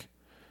good look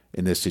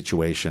in this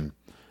situation.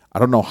 I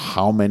don't know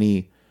how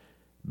many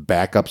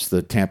backups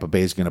the Tampa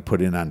Bay is going to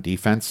put in on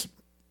defense.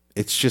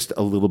 It's just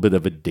a little bit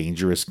of a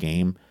dangerous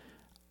game.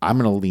 I'm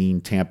going to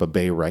lean Tampa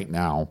Bay right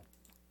now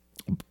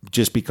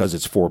just because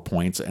it's 4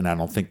 points, and I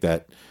don't think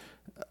that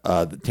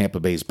the Tampa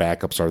Bay's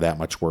backups are that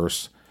much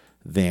worse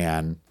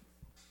than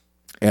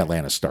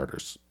Atlanta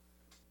starters.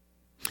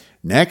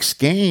 Next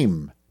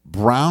game,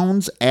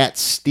 Browns at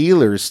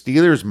Steelers.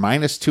 Steelers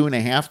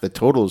 -2.5. The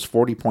total is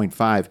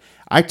 40.5.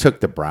 I took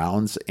the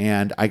Browns,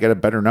 and I got a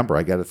better number.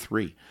 I got a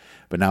 3.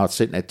 But now it's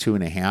sitting at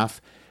 2.5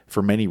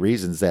 for many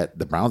reasons that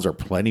the Browns are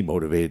plenty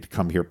motivated to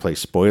come here play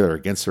spoiler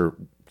against their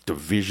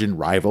division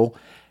rival.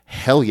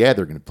 Hell yeah,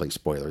 they're going to play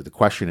spoiler. The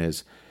question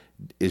is,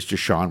 is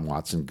Deshaun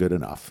Watson good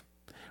enough?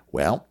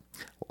 Well,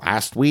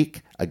 last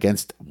week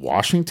against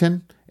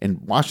Washington,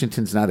 and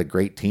Washington's not a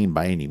great team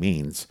by any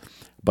means,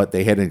 but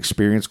they had an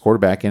experienced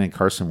quarterback in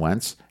Carson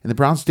Wentz, and the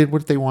Browns did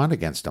what they wanted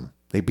against them.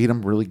 They beat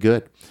them really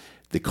good.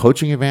 The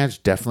coaching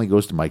advantage definitely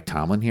goes to Mike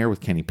Tomlin here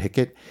with Kenny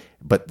Pickett,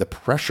 but the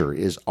pressure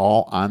is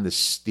all on the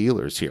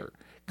Steelers here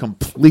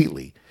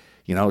completely,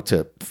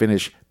 to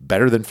finish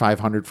better than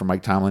 500 for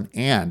Mike Tomlin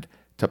and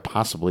to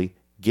possibly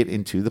get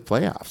into the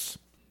playoffs.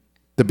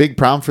 The big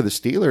problem for the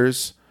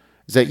Steelers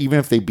is that even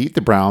if they beat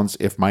the Browns,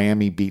 if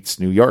Miami beats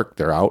New York,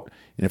 they're out.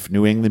 And if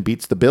New England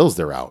beats the Bills,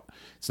 they're out.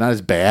 It's not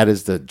as bad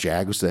as the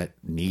Jags that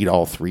need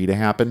all three to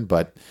happen,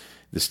 but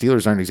the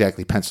Steelers aren't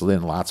exactly penciled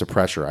in. Lots of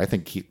pressure. I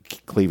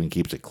think Cleveland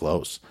keeps it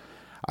close.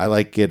 I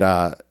like it.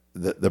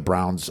 The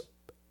Browns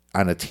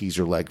on a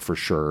teaser leg for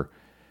sure,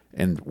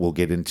 and we'll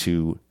get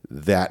into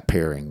that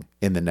pairing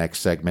in the next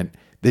segment.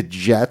 The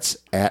Jets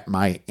at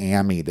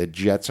Miami. The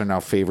Jets are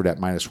now favored at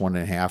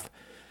 -1.5.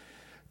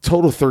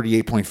 Total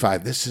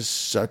 38.5. This is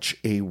such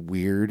a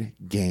weird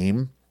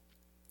game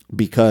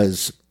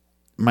because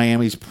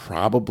Miami's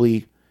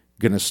probably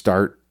going to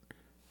start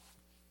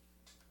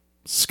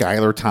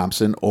Skylar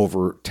Thompson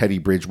over Teddy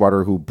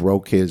Bridgewater, who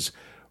broke his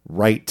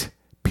right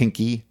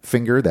pinky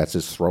finger. That's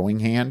his throwing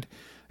hand.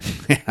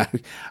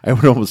 I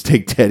would almost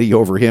take Teddy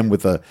over him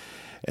with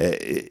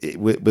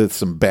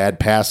some bad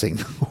passing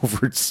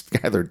over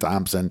Skylar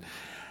Thompson.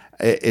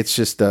 It's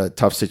just a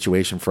tough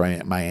situation for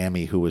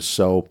Miami, who was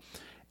so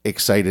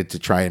excited to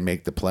try and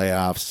make the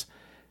playoffs.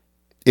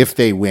 If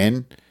they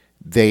win,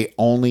 they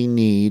only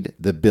need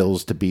the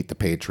Bills to beat the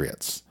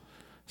Patriots.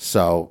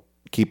 So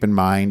keep in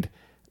mind,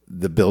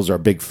 the Bills are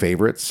big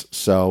favorites,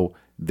 so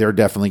they're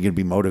definitely going to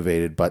be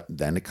motivated. But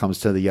then it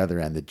comes to the other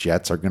end. The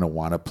Jets are going to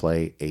want to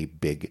play a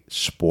big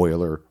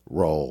spoiler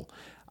role.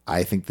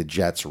 I think the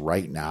Jets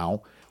right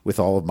now, with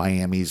all of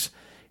Miami's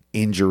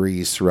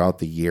injuries throughout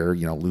the year,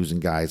 losing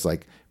guys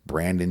like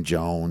Brandon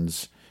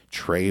Jones,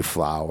 Trey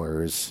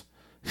Flowers,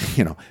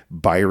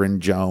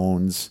 Byron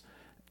Jones,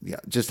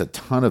 just a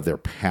ton of their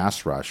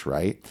pass rush,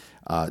 right?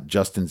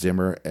 Justin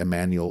Zimmer,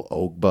 Emmanuel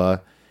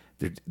Ogbah.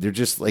 They're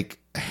just like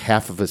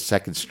half of a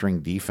second string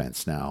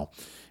defense now.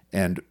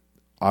 And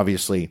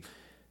obviously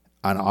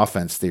on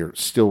offense, they're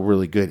still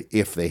really good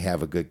if they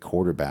have a good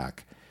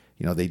quarterback.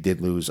 They did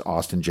lose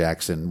Austin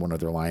Jackson, one of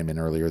their linemen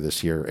earlier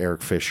this year.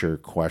 Eric Fisher,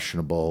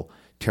 questionable.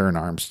 Terran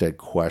Armstead,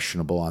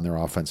 questionable on their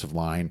offensive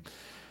line.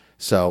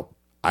 So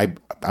I'm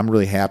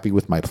really happy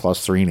with my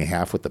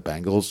 +3.5 with the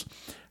Bengals.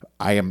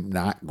 I am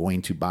not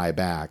going to buy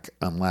back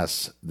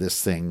unless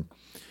this thing...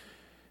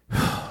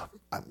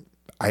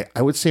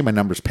 I would say my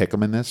numbers pick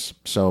them in this,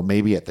 so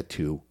maybe at the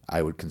 2,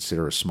 I would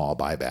consider a small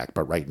buyback.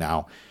 But right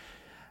now,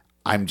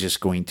 I'm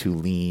just going to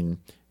lean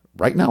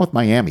right now with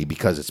Miami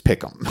because it's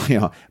pick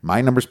 'em.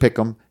 My numbers pick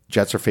 'em.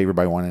 Jets are favored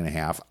by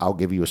 1.5. I'll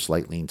give you a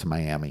slight lean to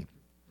Miami.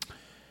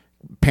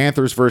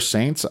 Panthers versus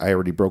Saints. I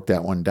already broke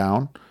that one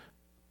down.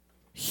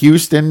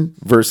 Houston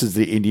versus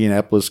the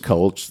Indianapolis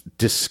Colts.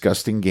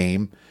 Disgusting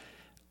game.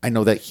 I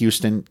know that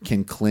Houston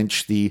can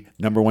clinch the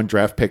number 1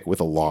 draft pick with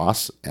a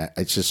loss.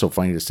 It's just so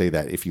funny to say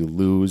that if you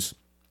lose,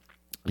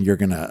 you're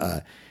going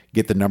to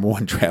get the number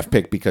 1 draft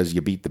pick because you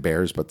beat the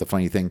Bears. But the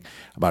funny thing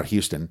about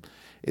Houston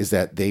is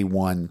that they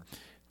won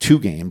 2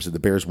 games and the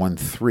Bears won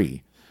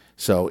 3.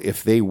 So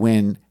if they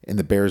win and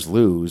the Bears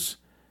lose,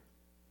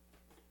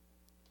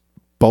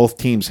 both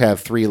teams have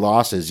 3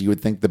 losses. You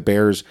would think the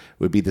Bears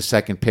would be the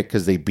second pick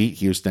because they beat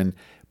Houston,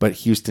 but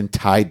Houston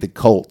tied the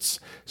Colts.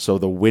 So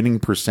the winning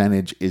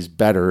percentage is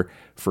better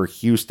for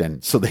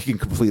Houston. So they can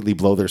completely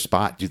blow their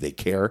spot. Do they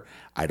care?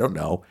 I don't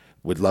know.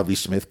 Would Lovie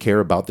Smith care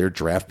about their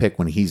draft pick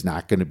when he's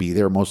not going to be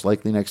there most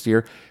likely next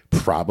year?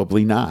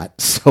 Probably not.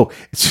 So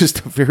it's just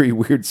a very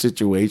weird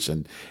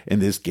situation in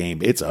this game.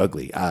 It's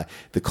ugly.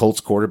 The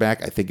Colts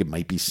quarterback, I think it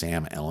might be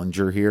Sam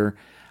Ehlinger here.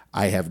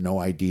 I have no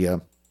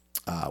idea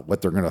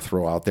what they're going to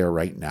throw out there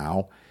right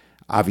now.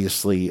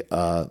 Obviously,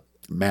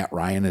 Matt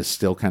Ryan is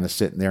still kind of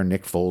sitting there.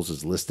 Nick Foles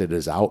is listed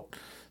as out.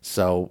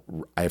 So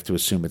I have to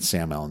assume it's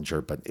Sam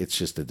Ehlinger, but it's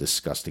just a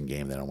disgusting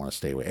game that I want to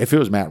stay away. If it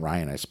was Matt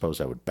Ryan, I suppose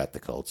I would bet the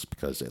Colts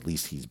because at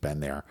least he's been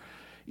there,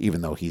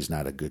 even though he's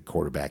not a good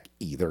quarterback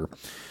either.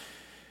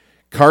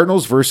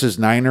 Cardinals versus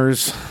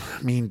Niners.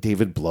 I mean,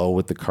 David Blow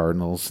with the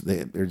Cardinals.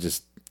 They're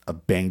just a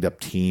banged up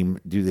team.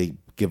 Do they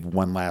give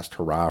one last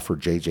hurrah for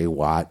J.J.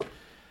 Watt?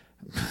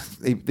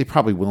 They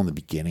probably will in the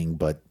beginning,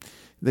 but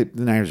the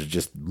Niners are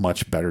just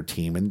much better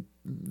team, and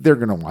they're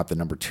going to want the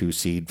number 2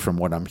 seed from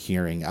what I'm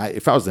hearing.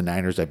 If I was the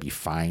Niners, I'd be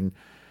fine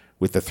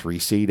with the 3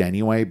 seed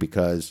anyway,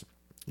 because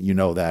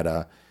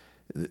that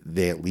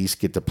they at least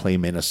get to play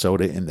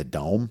Minnesota in the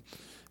Dome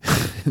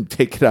and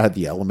take it out of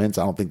the elements.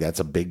 I don't think that's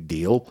a big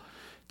deal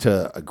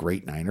to a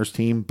great Niners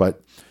team,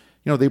 but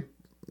they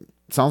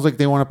sounds like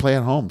they want to play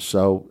at home.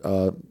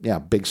 So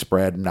big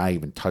spread, not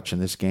even touching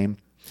this game.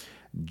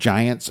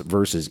 Giants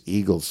versus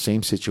Eagles,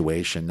 same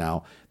situation.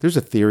 Now, there's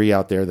a theory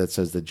out there that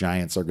says the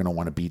Giants are going to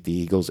want to beat the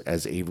Eagles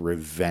as a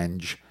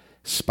revenge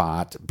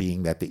spot,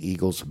 being that the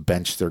Eagles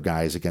benched their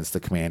guys against the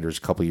Commanders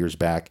a couple years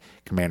back.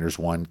 Commanders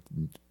won,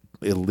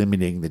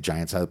 eliminating the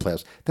Giants out of the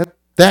playoffs.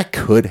 That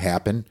could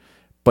happen,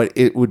 but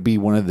it would be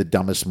one of the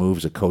dumbest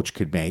moves a coach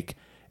could make.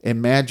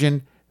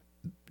 Imagine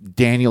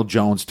Daniel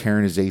Jones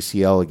tearing his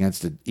ACL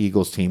against the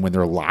Eagles team when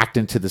they're locked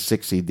into the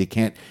 6th seed. They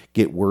can't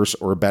get worse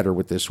or better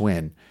with this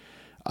win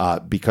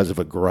because of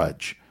a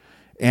grudge.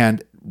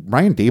 And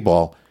Ryan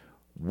Daboll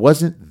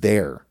wasn't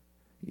there,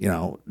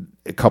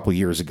 a couple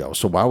years ago.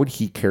 So why would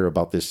he care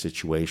about this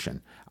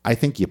situation? I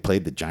think you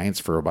played the Giants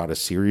for about a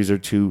series or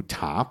two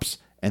tops,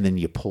 and then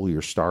you pull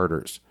your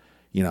starters.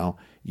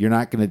 You're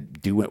not going to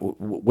do it.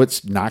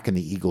 What's knocking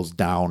the Eagles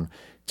down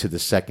to the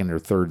 2nd or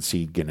 3rd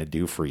seed going to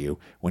do for you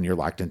when you're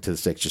locked into the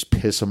 6th? Just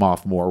piss them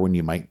off more when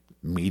you might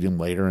meet them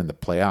later in the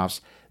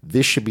playoffs.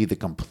 This should be the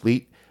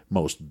complete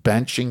most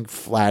benching,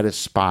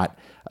 flattest spot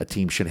a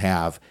team should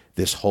have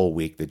this whole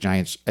week. The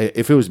Giants,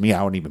 if it was me,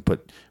 I wouldn't even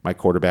put my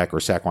quarterback or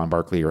Saquon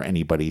Barkley or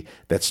anybody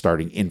that's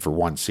starting in for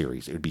one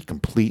series. It would be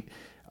complete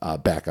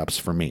backups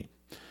for me.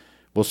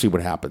 We'll see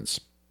what happens.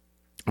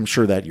 I'm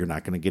sure that you're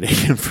not going to get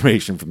any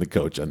information from the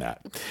coach on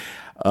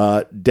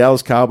that.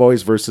 Dallas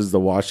Cowboys versus the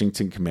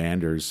Washington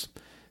Commanders.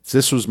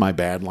 This was my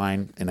bad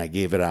line, and I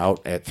gave it out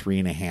at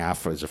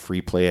 3.5 as a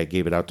free play. I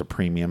gave it out to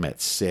premium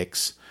at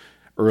 6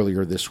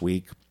 earlier this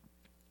week.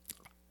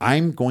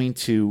 I'm going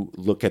to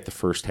look at the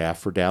first half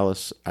for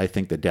Dallas. I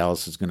think that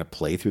Dallas is going to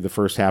play through the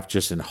first half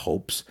just in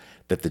hopes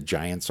that the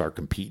Giants are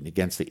competing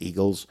against the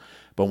Eagles.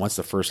 But once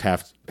the first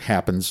half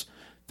happens,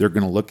 they're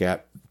going to look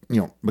at,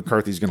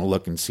 McCarthy's going to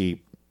look and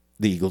see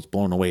the Eagles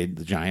blowing away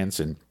the Giants,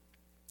 and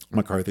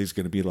McCarthy's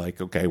going to be like,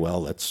 okay,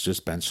 well, let's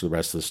just bench the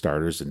rest of the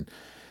starters and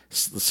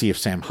see if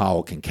Sam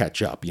Howell can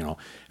catch up.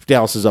 If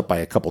Dallas is up by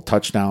a couple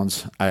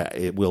touchdowns,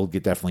 it will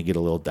definitely get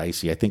a little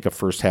dicey. I think a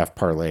first half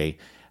parlay,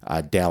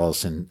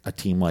 Dallas and a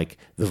team like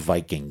the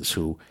Vikings,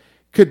 who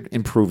could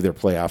improve their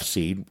playoff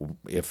seed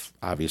if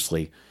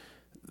obviously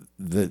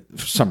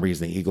for some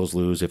reason the Eagles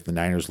lose, if the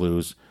Niners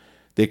lose,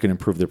 they can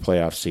improve their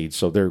playoff seed.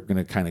 So they're going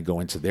to kind of go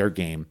into their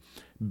game,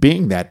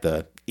 being that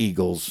the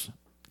Eagles,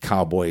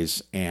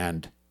 Cowboys,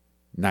 and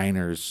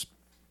Niners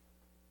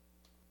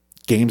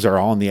games are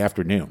all in the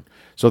afternoon.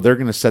 So they're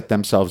going to set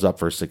themselves up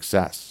for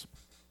success,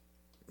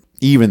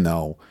 even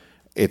though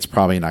it's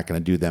probably not going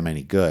to do them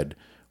any good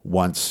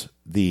once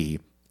the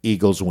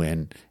Eagles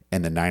win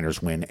and the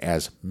Niners win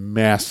as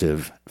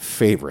massive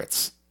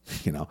favorites,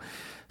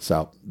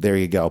 So there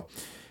you go.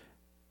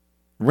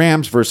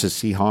 Rams versus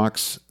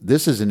Seahawks.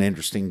 This is an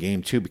interesting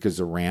game too because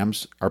the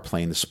Rams are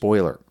playing the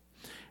spoiler.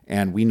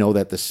 And we know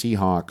that the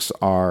Seahawks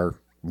are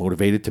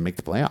motivated to make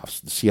the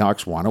playoffs. The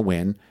Seahawks want to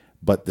win,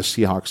 but the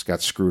Seahawks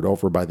got screwed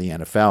over by the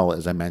NFL,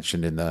 as I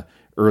mentioned in the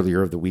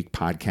earlier of the week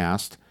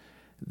podcast,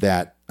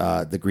 that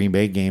the Green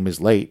Bay game is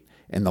late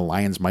and the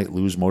Lions might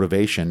lose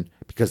motivation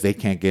because they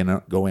can't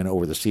go in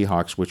over the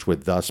Seahawks, which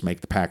would thus make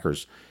the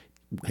Packers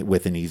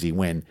with an easy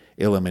win,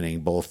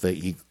 eliminating both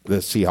the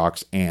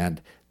Seahawks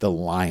and the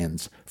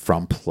Lions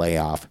from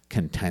playoff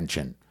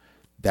contention.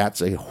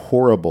 That's a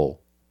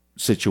horrible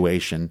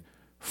situation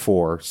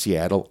for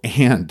Seattle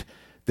and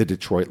the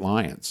Detroit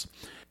Lions.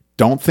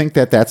 Don't think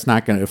that that's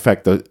not going to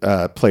affect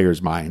the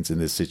players' minds in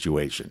this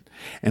situation.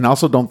 And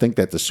also don't think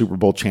that the Super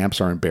Bowl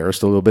champs are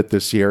embarrassed a little bit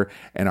this year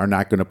and are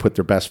not going to put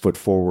their best foot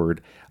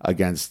forward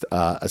against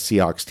a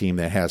Seahawks team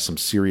that has some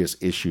serious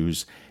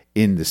issues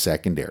in the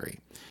secondary.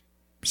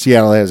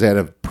 Seattle has had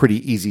a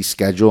pretty easy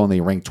schedule, and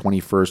they rank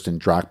 21st in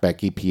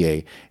dropback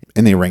EPA,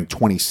 and they rank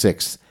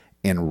 26th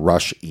in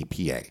rush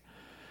EPA.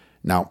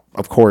 Now,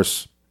 of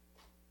course,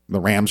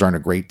 the Rams aren't a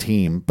great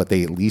team, but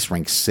they at least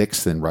rank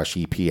 6th in rush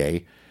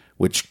EPA,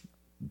 which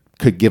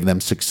could give them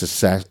some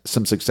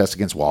success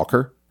against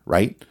Walker,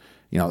 right?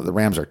 The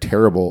Rams are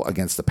terrible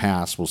against the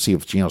pass. We'll see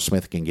if Geno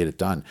Smith can get it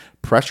done.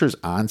 Pressure's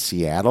on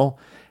Seattle,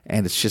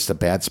 and it's just a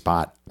bad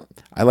spot.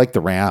 I like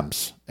the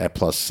Rams at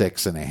plus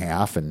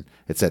 6.5, and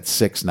it's at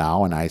 6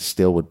 now, and I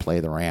still would play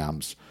the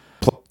Rams.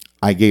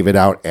 I gave it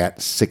out at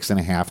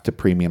 6.5 to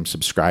premium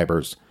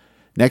subscribers.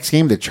 Next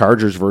game, the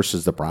Chargers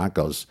versus the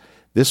Broncos.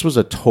 This was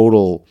a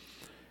total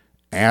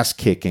ass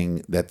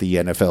kicking that the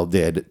NFL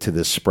did to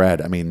this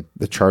spread. I mean,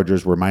 the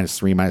Chargers were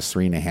 -3,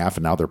 -3.5,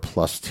 and now they're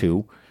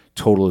 +2.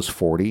 Total is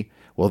 40.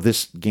 Well,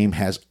 this game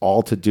has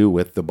all to do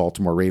with the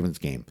Baltimore Ravens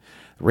game.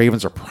 The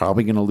Ravens are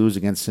probably going to lose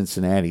against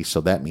Cincinnati,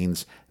 so that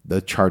means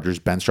the Chargers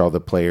bench all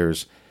the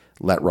players,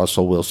 let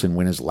Russell Wilson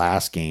win his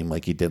last game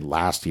like he did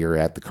last year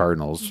at the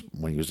Cardinals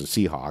when he was a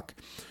Seahawk.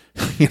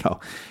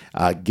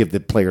 Give the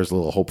players a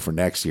little hope for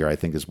next year, I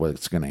think is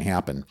what's going to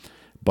happen.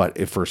 But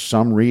if for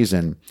some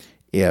reason,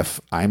 if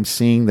I'm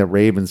seeing the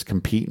Ravens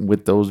competing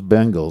with those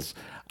Bengals,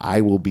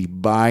 I will be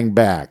buying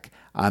back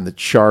on the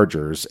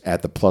Chargers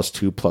at the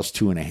 +2,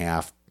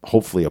 +2.5,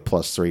 hopefully a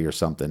 +3 or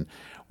something,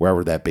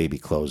 wherever that baby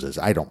closes.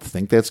 I don't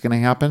think that's going to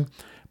happen,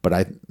 but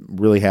I'm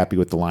really happy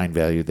with the line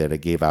value that I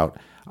gave out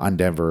on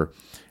Denver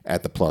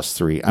at the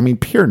 +3. I mean,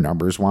 pure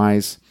numbers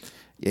wise,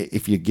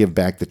 if you give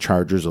back the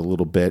Chargers a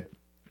little bit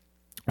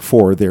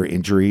for their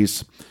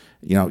injuries,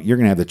 you're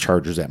going to have the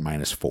Chargers at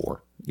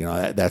 -4.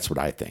 That's what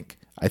I think.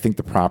 I think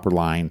the proper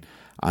line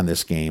on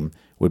this game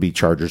would be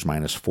Chargers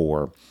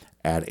 -4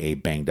 at a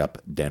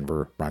banged-up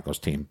Denver Broncos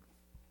team.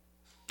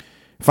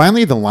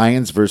 Finally, the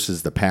Lions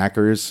versus the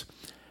Packers.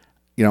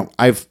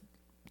 I've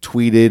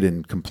tweeted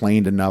and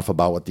complained enough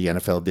about what the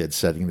NFL did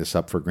setting this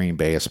up for Green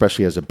Bay,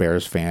 especially as a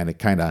Bears fan. It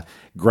kind of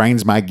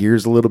grinds my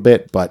gears a little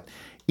bit, but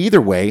either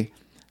way,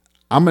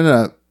 I'm going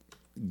to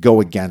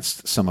go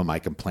against some of my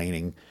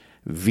complaining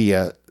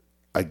via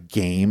a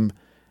game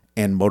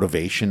and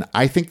motivation.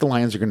 I think the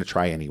Lions are going to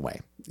try anyway.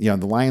 The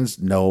Lions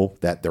know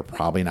that they're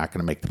probably not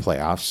going to make the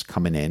playoffs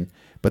coming in,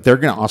 but they're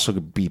going to also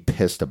be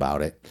pissed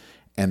about it,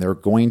 and they're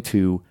going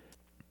to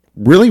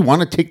really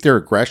want to take their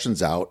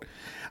aggressions out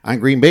on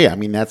Green Bay. I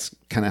mean, that's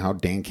kind of how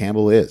Dan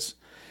Campbell is.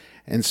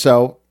 And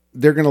so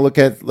they're going to look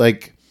at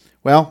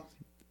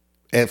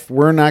if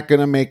we're not going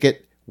to make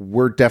it,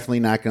 we're definitely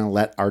not going to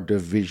let our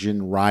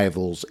division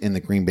rivals in the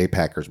Green Bay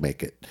Packers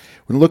make it.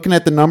 When looking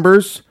at the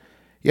numbers,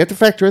 you have to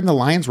factor in the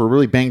Lions were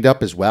really banged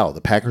up as well.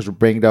 The Packers were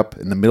banged up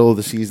in the middle of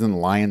the season, the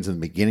Lions in the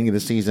beginning of the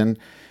season.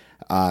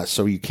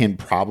 So you can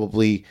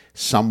probably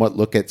somewhat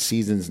look at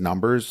season's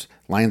numbers.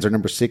 Lions are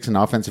number 6 in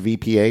offensive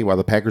EPA, while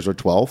the Packers are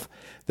 12th.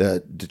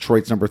 The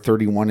Detroit's number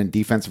 31 in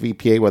defensive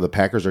EPA, while the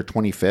Packers are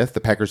 25th. The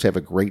Packers have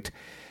a great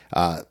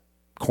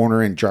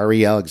corner in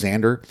Jari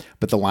Alexander,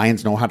 but the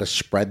Lions know how to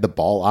spread the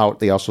ball out.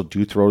 They also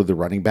do throw to the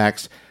running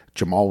backs,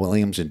 Jamal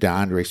Williams and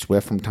DeAndre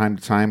Swift from time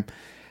to time.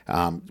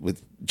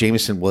 With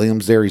Jameson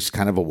Williams there, he's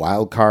kind of a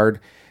wild card.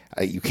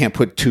 You can't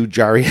put 2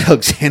 Jari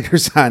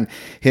Alexanders on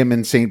him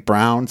and St.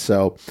 Brown.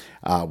 So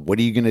what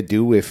are you going to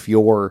do if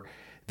you're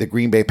the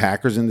Green Bay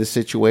Packers in this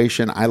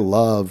situation? I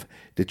love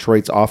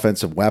Detroit's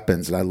offensive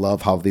weapons, and I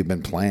love how they've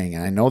been playing.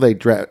 And I know they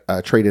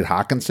traded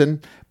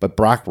Hawkinson, but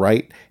Brock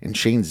Wright and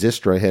Shane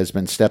Zystra has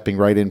been stepping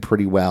right in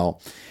pretty well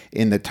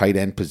in the tight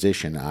end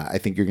position. I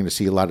think you're going to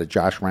see a lot of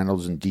Josh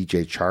Reynolds and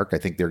DJ Chark. I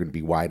think they're going to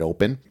be wide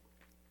open.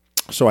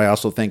 So I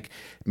also think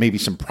maybe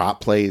some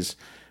prop plays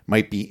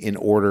might be in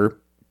order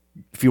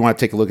if you want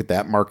to take a look at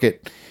that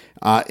market.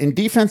 In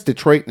defense,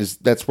 Detroit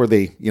that's where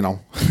they,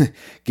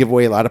 give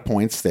away a lot of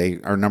points. They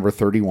are number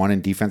 31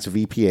 in defensive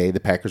EPA. The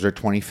Packers are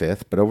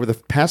 25th. But over the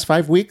past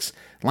 5 weeks,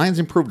 Lions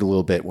improved a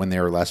little bit when they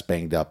were less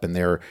banged up, and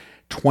they're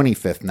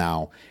 25th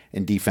now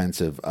in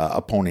defensive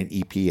opponent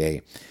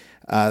EPA.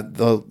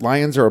 The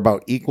Lions are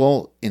about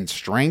equal in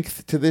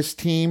strength to this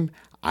team.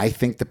 I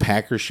think the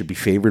Packers should be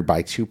favored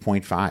by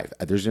 2.5.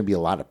 There's going to be a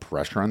lot of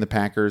pressure on the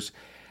Packers.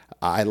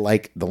 I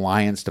like the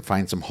Lions to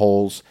find some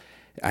holes.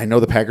 I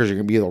know the Packers are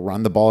going to be able to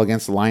run the ball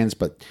against the Lions,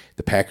 but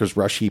the Packers'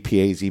 rush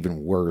EPA is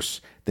even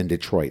worse than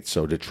Detroit.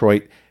 So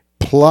Detroit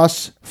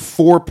plus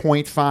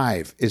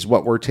 4.5 is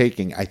what we're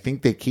taking. I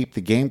think they keep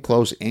the game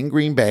close in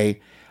Green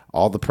Bay.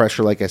 All the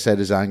pressure, like I said,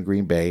 is on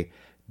Green Bay.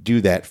 Do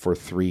that for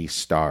 3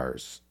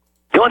 stars.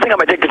 The only thing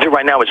I'm addicted to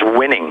right now is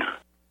winning.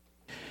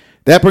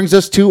 That brings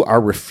us to our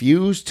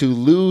refuse to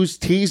lose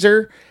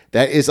teaser.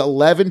 That is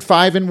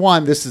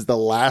 11-5-1. This is the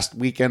last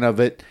weekend of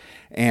it.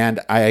 And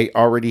I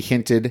already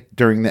hinted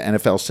during the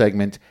NFL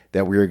segment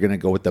that we were going to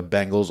go with the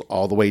Bengals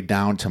all the way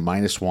down to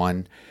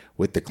 -1,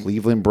 with the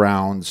Cleveland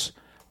Browns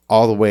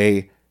all the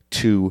way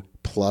to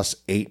plus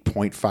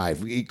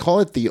 8.5. We call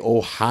it the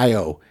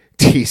Ohio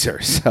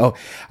teaser. So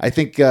I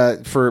think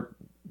for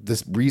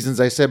the reasons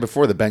I said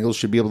before, the Bengals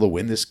should be able to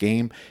win this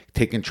game,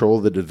 take control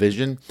of the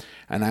division.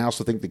 And I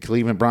also think the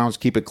Cleveland Browns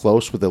keep it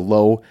close with a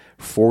low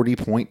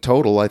 40-point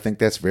total. I think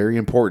that's very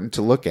important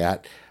to look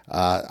at.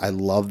 I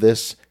love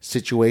this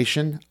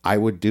situation. I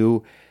would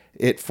do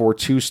it for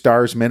 2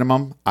 stars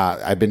minimum.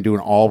 I've been doing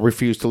all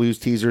refuse to lose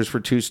teasers for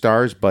 2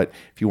 stars, but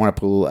if you want to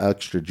put a little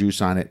extra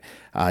juice on it,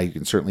 you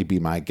can certainly be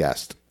my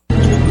guest.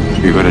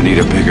 You're going to need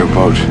a bigger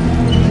boat.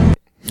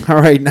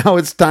 All right, now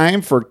it's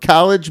time for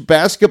college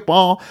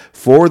basketball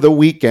for the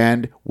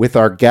weekend with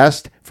our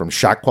guest from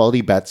Shot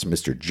Quality Bets,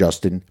 Mr.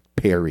 Justin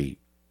Perry.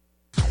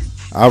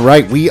 All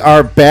right, we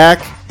are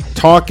back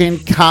talking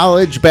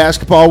college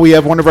basketball. We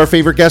have one of our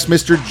favorite guests,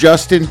 Mr.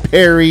 Justin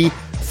Perry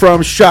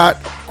from Shot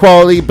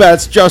Quality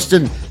Bets.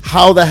 Justin,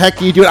 how the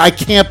heck are you doing? I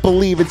can't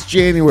believe it's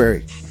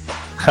January.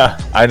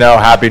 I know.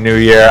 Happy New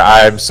Year.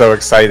 I'm so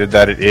excited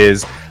that it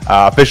is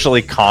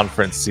officially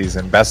conference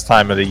season. Best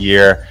time of the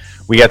year.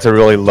 We get to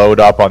really load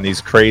up on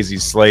these crazy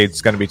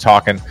slates. Going to be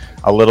talking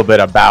a little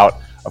bit about,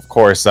 of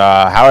course,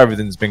 how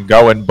everything's been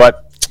going.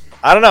 But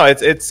I don't know.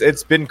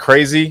 It's been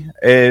crazy.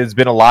 It's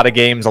been a lot of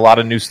games, a lot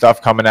of new stuff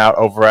coming out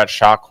over at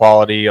Shot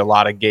Quality, a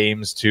lot of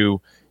games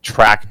to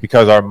track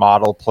because our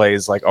model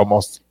plays like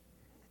almost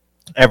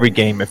every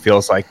game, it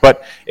feels like.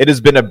 But it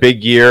has been a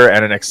big year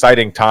and an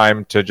exciting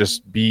time to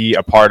just be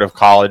a part of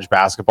college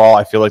basketball.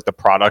 I feel like the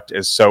product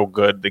is so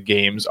good. The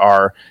games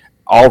are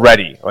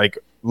already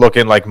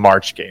looking like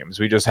March games.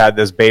 We just had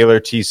this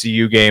Baylor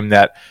TCU game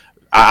that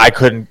I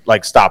couldn't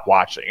stop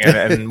watching,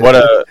 and what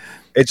a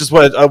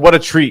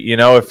treat.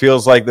 It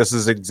feels like this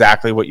is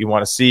exactly what you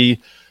want to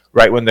see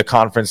right when the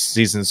conference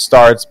season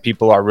starts.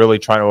 People are really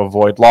trying to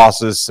avoid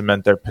losses,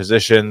 cement their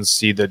positions,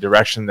 see the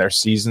direction their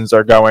seasons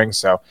are going.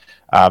 So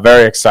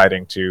very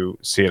exciting to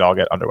see it all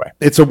get underway.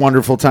 It's a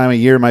wonderful time of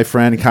year, my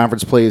friend.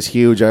 Conference play is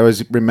huge. I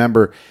always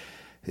remember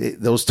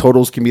those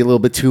totals can be a little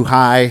bit too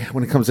high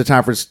when it comes to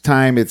conference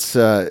time. It's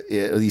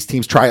these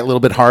teams try a little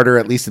bit harder,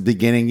 at least at the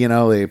beginning.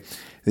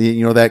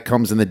 That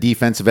comes in the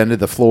defensive end of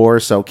the floor,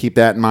 so keep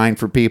that in mind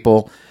for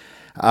people.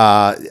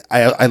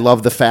 I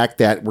love the fact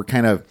that we're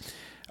kind of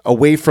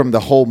away from the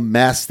whole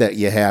mess that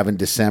you have in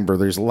December.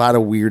 There's a lot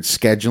of weird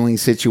scheduling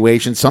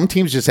situations. Some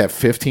teams just have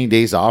 15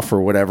 days off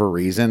for whatever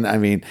reason. I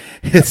mean,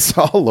 it's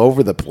all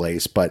over the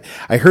place. But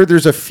I heard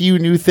there's a few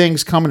new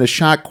things coming to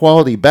Shot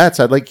Quality Bets.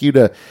 I'd like you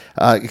to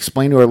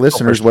explain to our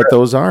listeners what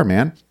those are,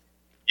 man.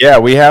 Yeah,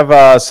 we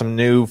have some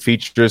new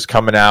features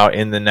coming out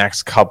in the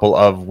next couple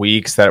of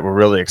weeks that we're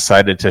really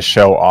excited to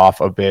show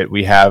off a bit.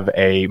 We have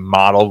a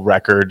model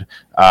record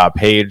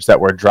page that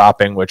we're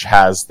dropping, which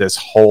has this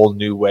whole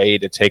new way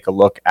to take a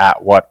look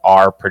at what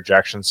our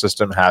projection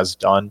system has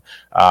done.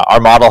 Our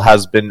model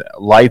has been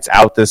lights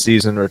out this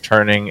season,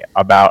 returning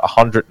about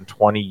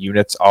 120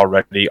 units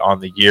already on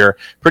the year.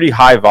 Pretty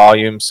high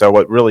volume, so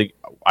what really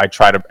I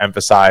try to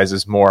emphasize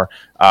is more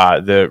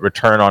the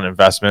return on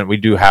investment. We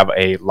do have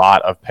a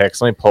lot of picks.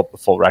 Let me pull up the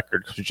full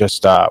record because we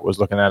just was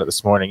looking at it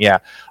this morning. Yeah,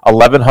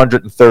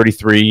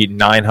 1,133,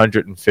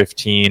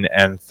 915,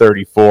 and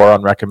 34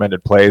 on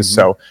recommended plays. Mm-hmm.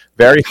 So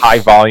very high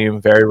volume,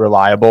 very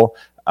reliable,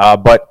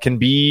 but can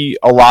be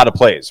a lot of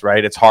plays,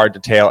 right? It's hard to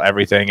tail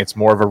everything. It's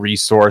more of a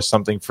resource,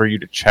 something for you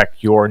to check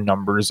your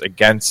numbers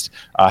against,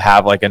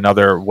 have like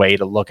another way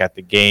to look at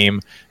the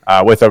game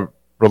with a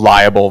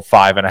reliable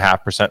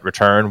 5.5%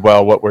 return.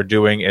 Well, what we're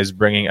doing is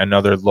bringing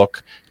another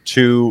look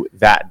to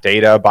that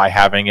data by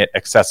having it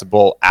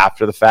accessible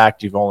after the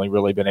fact. You've only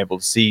really been able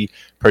to see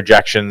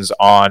projections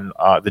on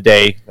the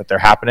day that they're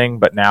happening,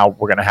 but now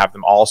we're going to have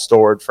them all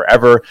stored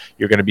forever.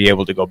 You're going to be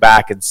able to go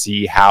back and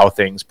see how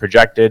things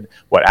projected,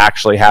 what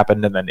actually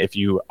happened, and then if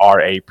you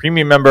are a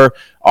premium member,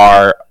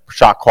 our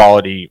shot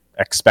quality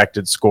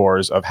expected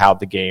scores of how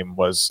the game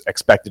was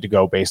expected to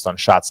go based on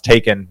shots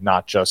taken,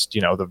 not just,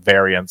 the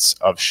variance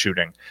of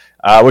shooting,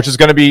 which is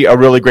going to be a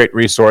really great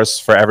resource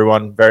for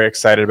everyone. Very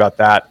excited about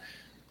that.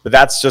 But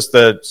that's just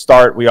the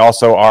start. We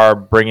also are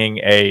bringing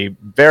a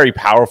very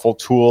powerful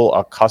tool,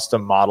 a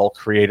custom model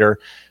creator,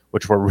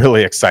 which we're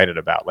really excited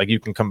about. Like, you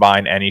can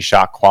combine any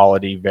shot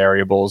quality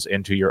variables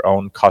into your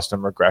own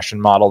custom regression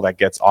model that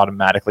gets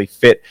automatically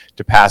fit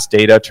to past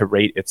data to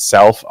rate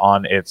itself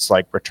on its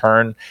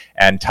return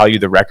and tell you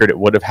the record it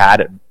would have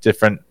had at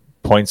different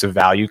points of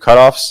value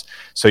cutoffs.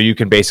 So you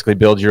can basically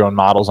build your own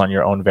models on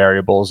your own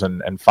variables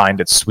and find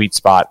its sweet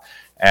spot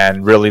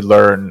and really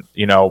learn,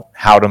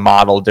 how to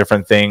model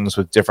different things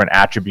with different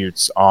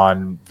attributes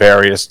on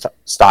various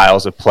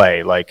styles of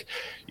play. Like,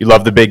 you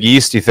love the Big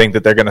East, you think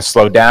that they're going to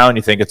slow down,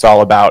 you think it's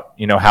all about,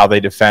 how they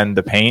defend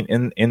the paint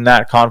in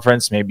that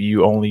conference. Maybe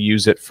you only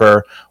use it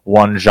for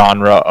one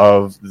genre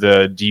of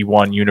the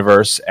D1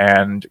 universe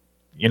and,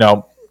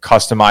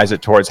 customize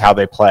it towards how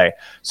they play.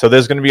 So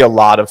there's going to be a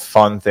lot of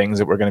fun things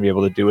that we're going to be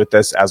able to do with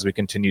this as we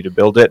continue to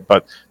build it.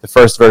 But the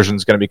first version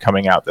is going to be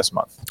coming out this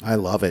month. I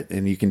love it.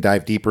 And you can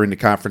dive deeper into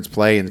conference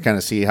play and kind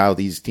of see how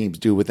these teams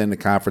do within the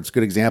conference.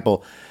 Good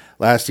example,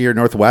 last year,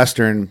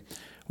 Northwestern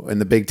in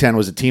the Big Ten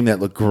was a team that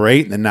looked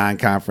great in the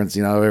non-conference.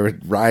 They were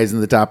rising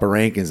to the top of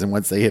rankings. And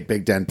once they hit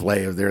Big Ten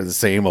play, they're the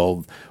same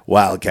old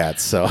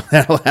Wildcats. So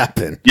that'll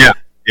happen. Yeah.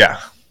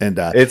 And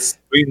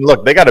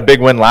look, they got a big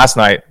win last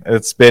night.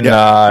 It's been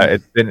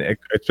it's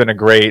been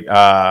great.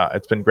 I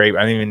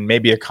mean,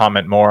 maybe a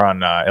comment more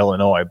on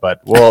Illinois,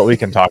 but we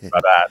can talk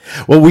about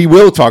that. Well, we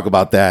will talk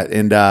about that,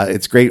 and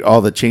it's great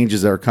all the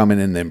changes that are coming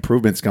and the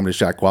improvements coming to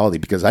shot quality,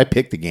 because I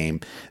picked a game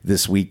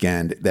this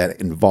weekend that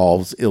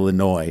involves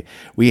Illinois.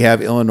 We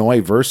have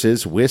Illinois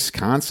versus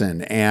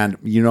Wisconsin, and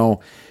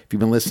if you've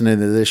been listening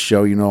to this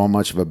show, you know how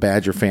much of a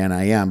Badger fan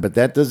I am, but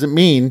that doesn't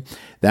mean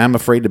that I'm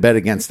afraid to bet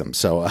against them.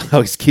 So I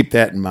always keep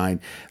that in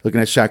mind.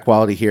 Looking at shot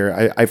quality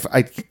here,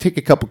 I take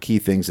a couple key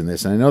things in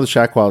this, and I know the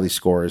shot quality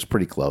score is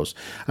pretty close.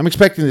 I'm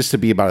expecting this to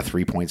be about a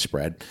 3-point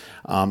spread.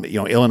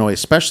 Illinois,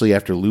 especially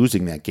after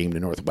losing that game to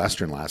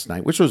Northwestern last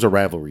night, which was a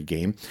rivalry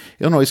game,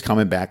 Illinois is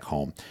coming back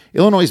home.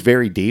 Illinois is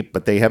very deep,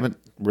 but they haven't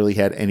really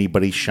had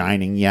anybody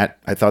shining yet.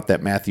 I thought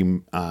that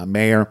Matthew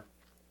Mayer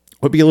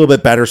would be a little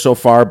bit better so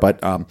far, but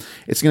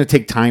it's going to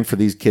take time for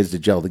these kids to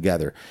gel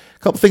together. A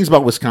couple things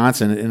about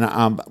Wisconsin,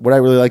 and what I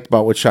really liked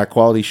about what shot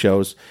quality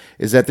shows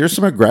is that there's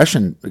some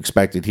aggression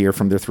expected here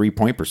from their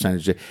 3-point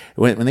percentage.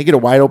 When they get a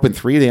wide open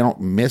three, they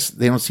don't miss.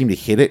 They don't seem to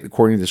hit it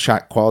according to the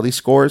shot quality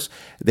scores.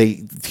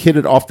 They hit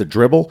it off the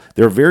dribble.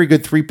 They're a very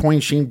good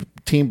 3-point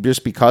team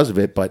just because of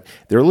it, but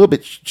they're a little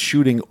bit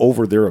shooting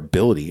over their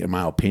ability, in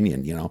my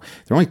opinion. They're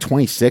only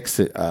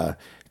 26th.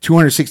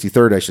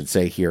 263rd, I should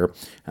say, here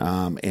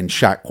in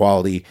shot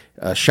quality,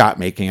 shot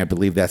making. I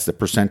believe that's the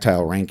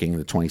percentile ranking,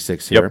 the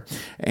 26th here. Yep.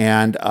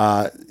 And,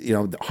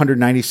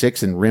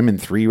 196 in rim and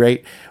three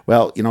rate.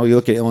 Well, you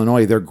look at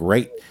Illinois, they're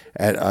great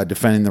at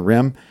defending the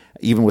rim,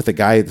 even with a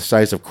guy the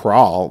size of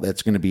Crawl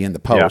that's going to be in the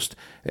post.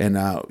 Yeah.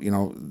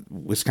 And,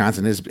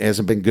 Wisconsin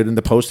hasn't been good in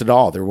the post at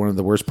all. They're one of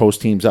the worst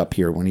post teams up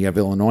here. When you have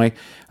Illinois,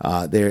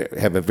 they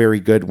have a very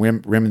good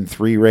rim and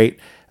three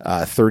rate.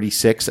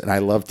 36, and I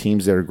love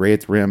teams that are great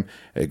at the rim,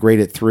 great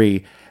at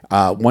three.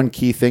 One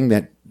key thing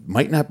that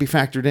might not be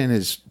factored in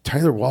is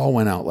Tyler Wall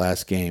went out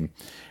last game.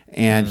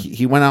 And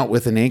he went out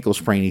with an ankle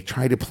sprain. He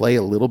tried to play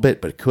a little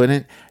bit, but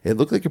couldn't. It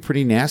looked like a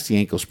pretty nasty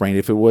ankle sprain.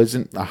 If it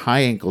wasn't a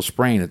high ankle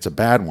sprain, it's a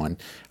bad one.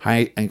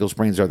 High ankle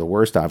sprains are the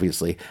worst,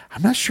 obviously.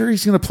 I'm not sure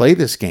he's going to play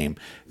this game.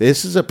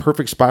 This is a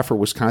perfect spot for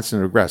Wisconsin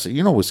to regress.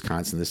 You know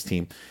Wisconsin, this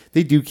team,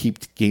 they do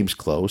keep games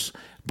close.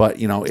 But,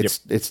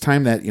 it's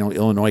time that,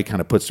 Illinois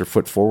kind of puts their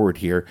foot forward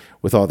here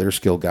with all their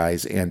skill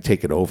guys and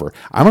take it over.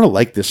 I'm going to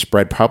like this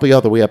spread probably all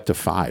the way up to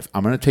 5.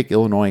 I'm going to take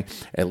Illinois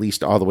at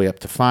least all the way up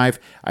to 5.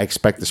 I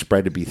expect the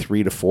spread to be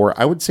 3 to 4.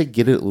 I would say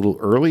get it a little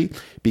early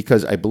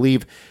because I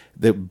believe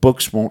the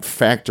books won't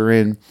factor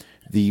in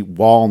the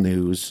Wall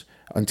news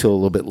until a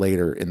little bit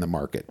later in the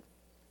market.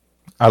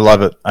 I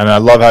love it. And I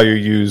love how you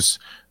use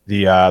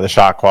the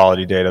shot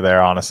quality data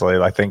there, honestly.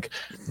 I think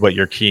what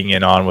you're keying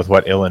in on with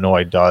what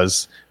Illinois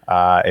does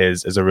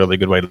is a really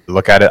good way to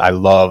look at it. I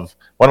love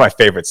one of my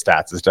favorite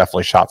stats is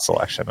definitely shot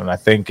selection, and I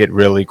think it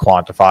really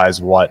quantifies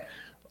what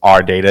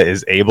our data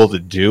is able to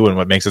do, and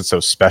what makes it so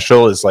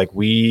special is like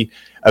we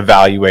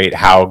evaluate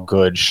how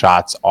good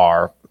shots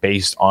are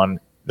based on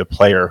the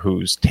player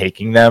who's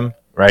taking them,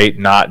 right?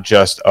 Not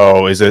just,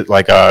 is it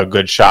like a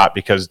good shot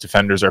because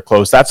defenders are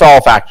close? That's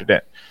all factored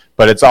in,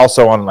 but it's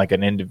also on like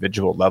an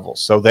individual level.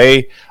 So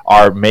they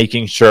are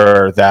making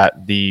sure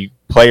that the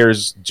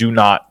players do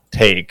not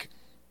take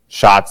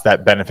shots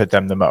that benefit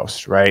them the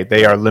most, right?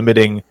 They are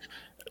limiting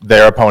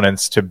their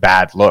opponents to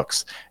bad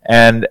looks.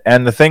 And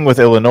the thing with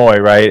Illinois,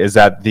 right, is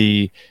that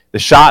the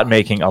shot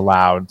making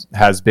allowed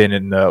has been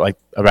in the like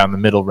around the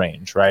middle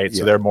range, right? Yeah.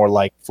 So they're more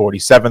like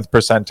 47th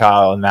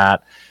percentile in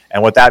that.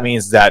 And what that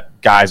means is that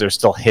guys are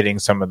still hitting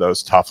some of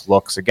those tough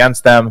looks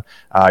against them.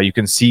 You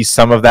can see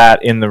some of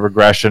that in the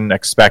regression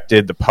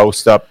expected, the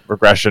post-up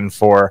regression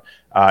for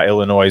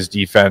Illinois'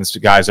 defense.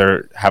 Guys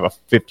have a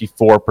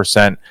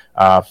 54%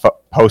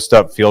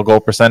 post-up field goal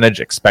percentage,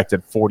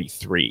 expected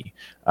 43.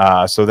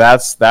 So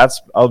that's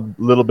a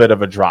little bit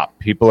of a drop.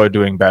 People are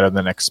doing better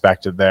than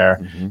expected there.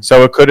 Mm-hmm.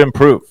 So it could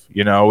improve.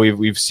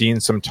 We've seen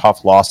some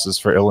tough losses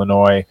for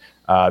Illinois.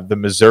 The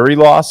Missouri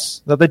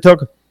loss that they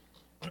took,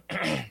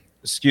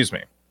 excuse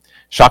me,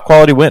 shot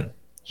quality win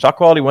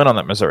on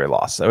that Missouri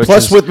loss.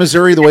 Plus with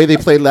Missouri, the way they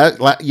played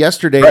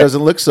yesterday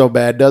doesn't look so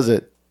bad, does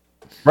it?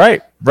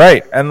 Right.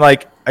 And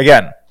like,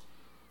 again,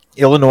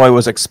 Illinois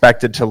was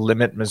expected to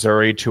limit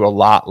Missouri to a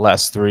lot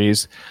less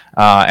threes,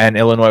 and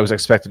Illinois was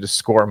expected to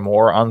score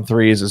more on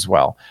threes as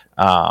well.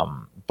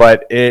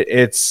 But it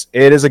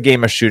is a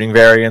game of shooting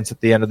variance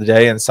at the end of the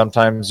day, and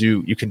sometimes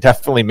you can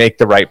definitely make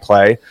the right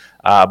play,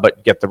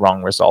 but get the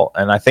wrong result.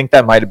 And I think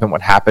that might have been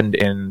what happened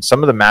in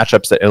some of the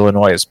matchups that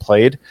Illinois has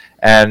played,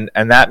 and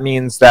that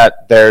means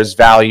that there's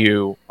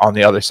value on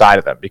the other side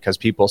of them because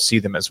people see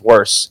them as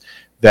worse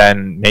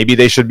than maybe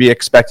they should be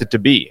expected to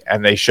be,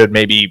 and they should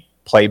maybe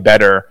play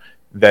better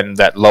than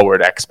that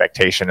lowered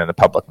expectation in the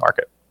public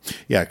market.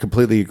 Yeah,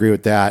 completely agree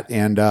with that.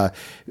 And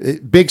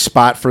big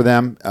spot for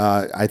them.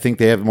 I think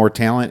they have more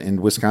talent, and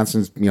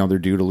Wisconsin's, they're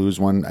due to lose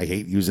one. I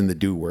hate using the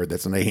due word.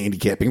 That's not a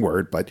handicapping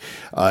word, but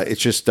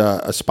it's just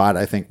a spot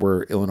I think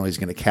where Illinois is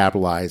going to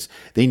capitalize.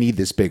 They need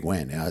this big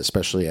win,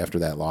 especially after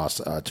that loss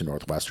to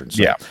Northwestern.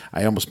 So yeah.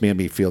 I almost made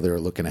me feel they were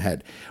looking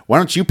ahead. Why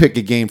don't you pick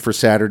a game for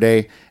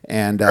Saturday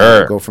and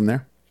go from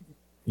there?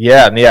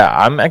 Yeah.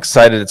 I'm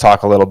excited to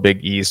talk a little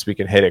Big East. We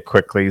can hit it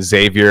quickly.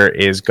 Xavier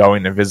is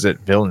going to visit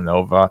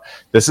Villanova.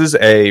 This is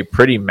a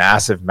pretty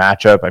massive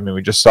matchup. I mean,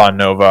 we just saw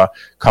Nova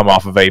come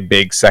off of a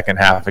big second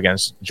half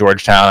against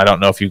Georgetown. I don't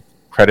know if you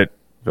credit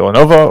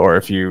Villanova or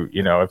if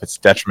if it's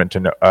detriment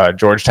to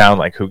Georgetown,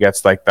 like who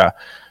gets like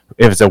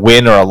if it's a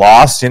win or a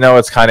loss,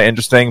 it's kind of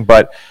interesting.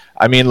 But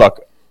I mean,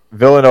 look,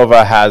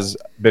 Villanova has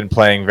been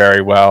playing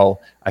very well.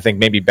 I think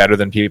maybe better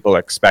than people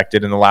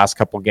expected in the last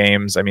couple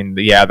games. I mean,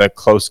 the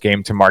close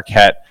game to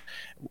Marquette,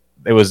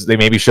 they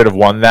maybe should have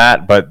won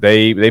that, but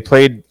they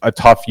played a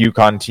tough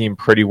UConn team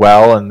pretty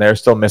well, and they're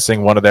still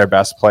missing one of their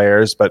best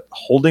players, but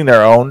holding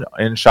their own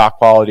in shot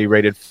quality,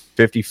 rated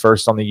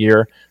 51st on the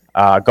year,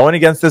 going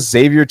against this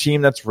Xavier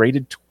team that's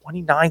rated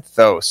 29th,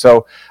 though.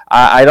 So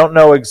I don't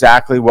know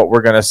exactly what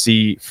we're going to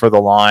see for the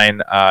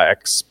line.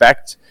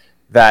 Expect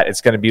that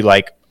it's going to be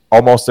like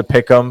almost a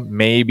pick 'em,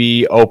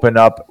 maybe open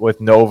up with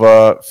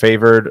Nova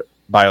favored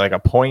by like a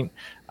point.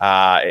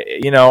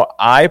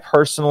 I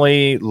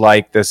personally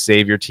like this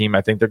Xavier team.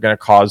 I think they're going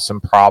to cause some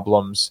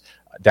problems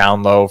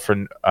down low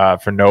for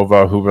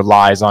Nova, who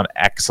relies on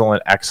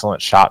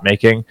excellent shot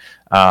making.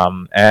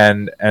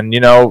 And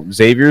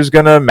Xavier's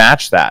going to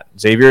match that.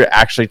 Xavier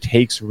actually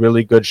takes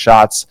really good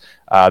shots.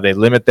 They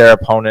limit their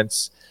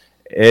opponents.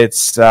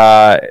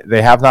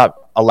 They have not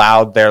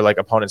allowed their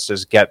opponents to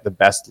just get the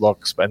best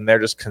looks, and they're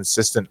just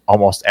consistent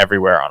almost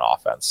everywhere on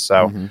offense.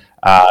 So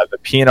the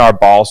PNR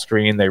ball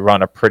screen, they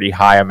run a pretty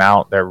high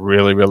amount. They're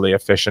really, really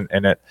efficient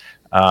in it.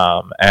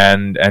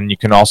 And you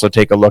can also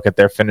take a look at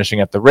their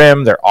finishing at the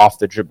rim. Their off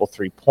the dribble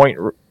 3-point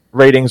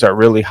ratings are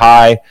really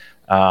high.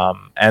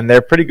 And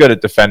they're pretty good at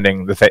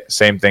defending the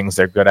same things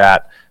they're good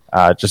at.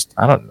 Just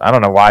I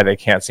don't know why they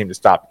can't seem to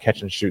stop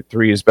catch and shoot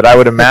threes, but I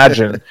would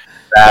imagine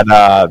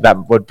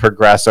that would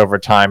progress over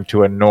time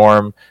to a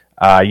norm.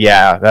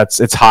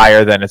 It's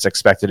higher than it's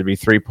expected to be.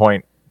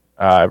 3-point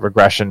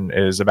regression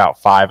is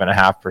about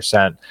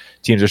 5.5%.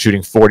 Teams are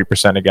shooting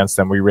 40% against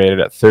them. We rated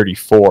at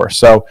 34.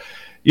 So,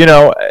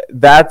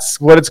 that's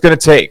what it's going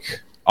to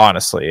take.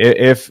 Honestly,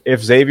 if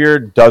Xavier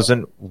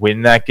doesn't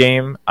win that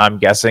game, I'm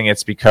guessing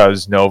it's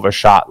because Nova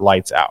shot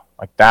lights out.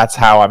 Like, that's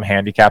how I'm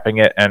handicapping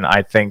it, and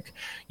I think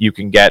you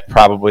can get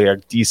probably a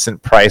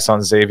decent price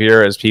on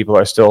Xavier, as people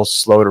are still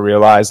slow to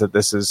realize that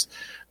this is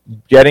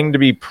getting to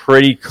be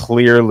pretty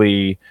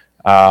clearly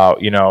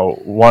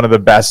one of the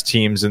best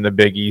teams in the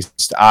Big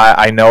East.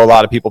 I know a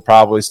lot of people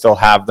probably still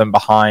have them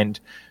behind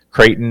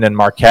Creighton and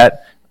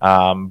Marquette,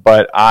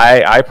 but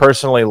I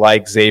personally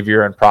like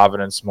Xavier and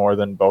Providence more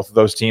than both of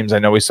those teams. I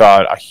know we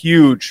saw a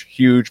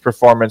huge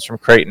performance from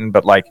Creighton,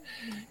 but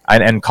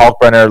and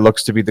Kalkbrenner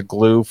looks to be the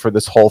glue for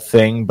this whole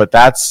thing, but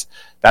that's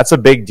a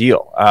big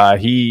deal.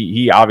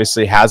 He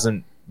obviously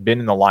hasn't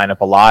been in the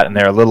lineup a lot, and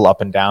they're a little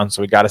up and down,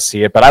 so we got to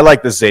see it. But I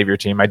like the Xavier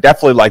team. I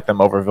definitely like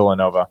them over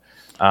Villanova,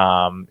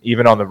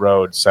 even on the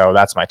road. So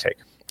that's my take.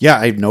 Yeah,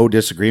 I have no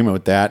disagreement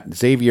with that.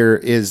 Xavier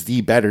is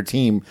the better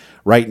team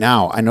right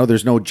now. I know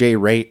there's no Jay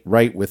Wright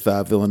with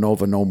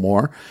Villanova no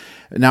more.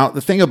 Now,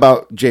 the thing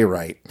about Jay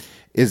Wright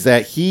is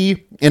that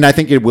and I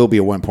think it will be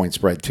a 1-point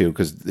spread too,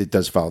 because it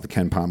does follow the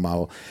Ken Pom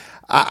model.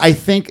 I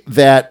think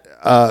that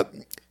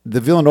the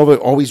Villanova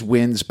always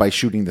wins by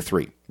shooting the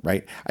three,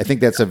 right? I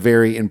think that's a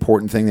very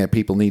important thing that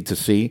people need to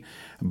see.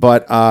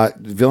 But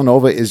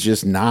Villanova is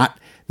just not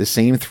the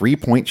same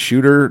 3-point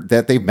shooter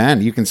that they've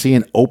been. You can see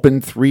an open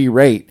 3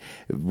 rate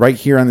right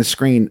here on the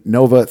screen.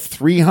 Nova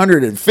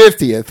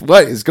 350th.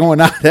 What is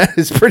going on? That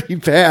is pretty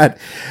bad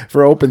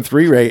for open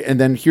 3 rate. And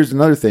then here's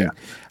another thing.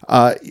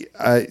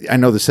 I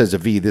know this says a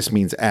V. This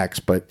means X,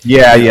 but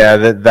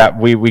that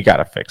we got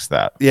to fix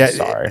that. Yeah,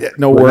 sorry.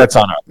 No worries. That's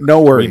on us.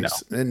 No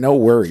worries. No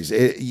worries.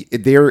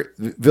 Xavier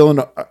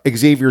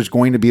is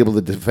going to be able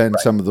to defend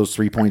some of those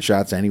 3-point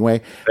shots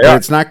anyway. But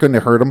it's not going to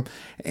hurt them.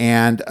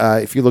 And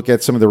if you look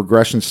at some of the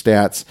regression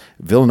stats,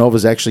 Villanova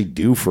is actually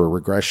due for a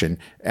regression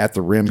at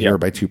the rim here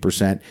by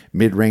 2%,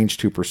 mid range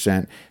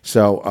 2%.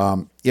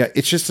 So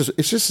it's just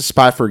a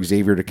spot for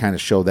Xavier to kind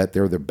of show that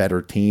they're the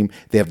better team.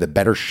 They have the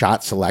better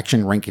shot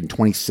selection, ranking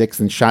 26th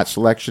in shot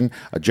selection,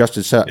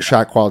 adjusted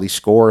shot quality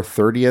score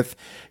 30th.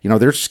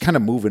 They're just kind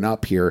of moving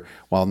up here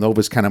while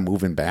Nova's kind of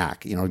moving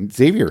back.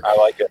 Xavier, I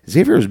like it.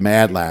 Xavier was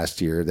mad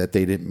last year that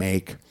they didn't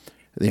make.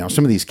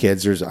 Some of these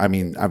kids,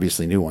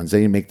 obviously new ones. They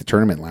didn't make the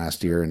tournament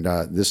last year, and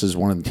this is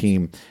one of the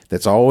team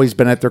that's always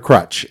been at their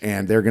crutch,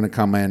 and they're going to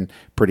come in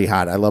pretty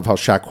hot. I love how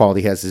shot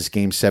quality has this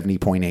game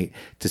 70.8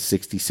 to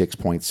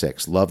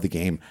 66.6. Love the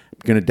game. I'm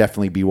going to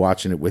definitely be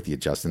watching it with you,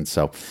 Justin.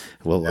 So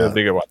we'll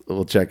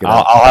check it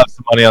out. I'll have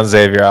some money on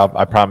Xavier.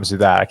 I promise you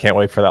that. I can't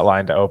wait for that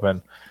line to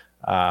open.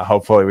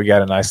 Hopefully we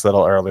get a nice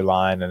little early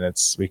line, and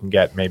we can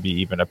get maybe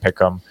even a pick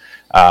 'em.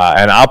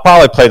 And I'll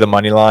probably play the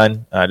money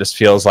line. Just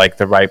feels like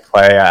the right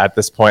play at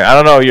this point. I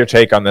don't know your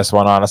take on this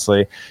one,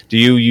 honestly. Do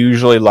you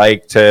usually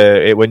like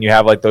when you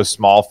have like those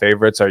small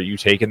favorites, are you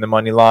taking the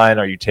money line?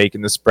 Are you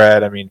taking the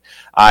spread? I mean,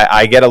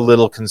 I get a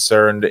little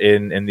concerned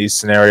in these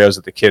scenarios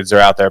that the kids are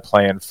out there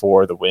playing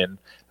for the win.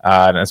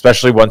 And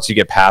especially once you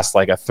get past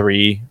like a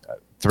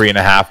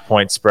 3.5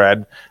 point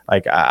spread,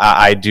 like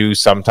I do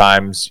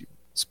sometimes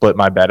split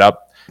my bet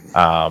up.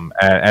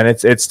 And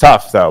it's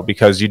tough though,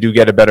 because you do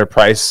get a better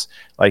price.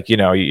 Like,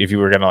 if you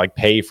were going to like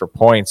pay for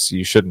points,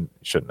 you shouldn't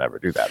ever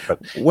do that.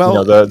 But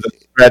the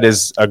spread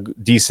is a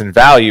decent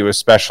value,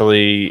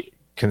 especially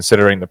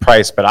considering the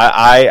price. But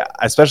I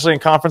especially in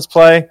conference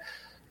play,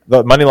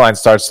 the money line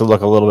starts to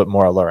look a little bit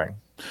more alluring.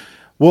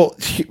 Well,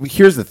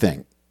 here's the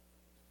thing.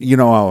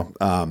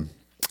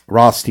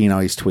 Rothstein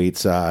always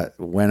tweets,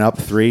 went up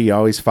 3, you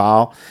always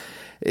foul.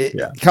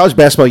 College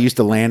basketball used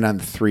to land on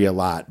the 3 a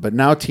lot, but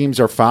now teams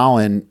are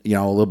fouling, a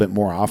little bit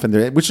more often,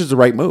 which is the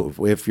right move.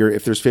 If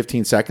there's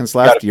 15 seconds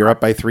left, you're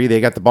up by 3,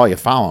 they got the ball, you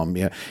foul them.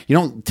 You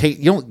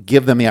don't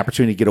give them the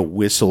opportunity to get a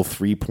whistle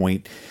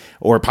 3-point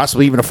or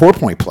possibly even a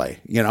 4-point play.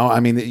 You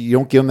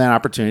don't give them that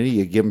opportunity.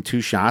 You give them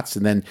 2 shots,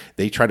 and then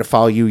they try to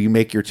foul you. You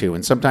make your 2,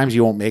 and sometimes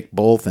you won't make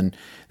both, and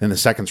then the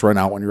seconds run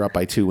out when you're up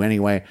by 2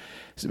 anyway.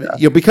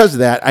 Because of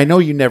that, I know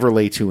you never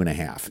lay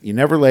 2.5. You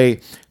never lay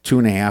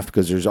 2.5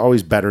 because there's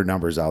always better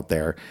numbers out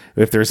there.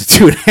 If there's a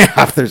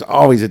 2.5, there's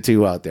always a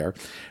 2 out there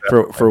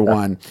for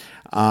one.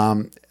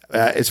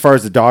 As far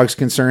as the dog's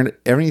concerned,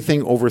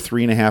 everything over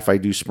 3.5, I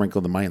do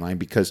sprinkle the money line,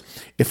 because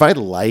if I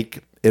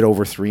like it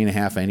over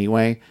 3.5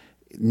 anyway,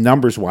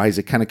 numbers wise,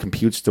 it kind of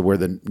computes to where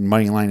the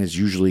money line is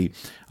usually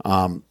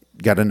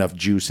got enough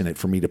juice in it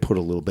for me to put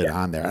a little bit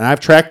on there. And I've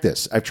tracked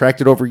this. I've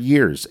tracked it over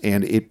years,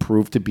 and it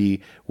proved to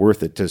be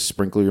worth it to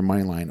sprinkle your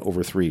money line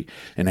over 3.5.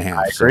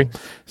 I agree.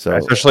 So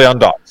especially on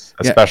dogs.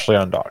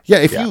 Yeah,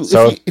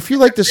 if you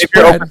like the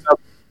spread.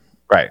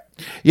 Right.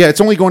 Yeah, it's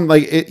only going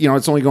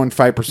it's only going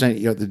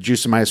 5%. The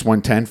juice is minus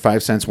 110,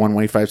 5 cents one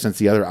way, 5 cents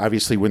the other.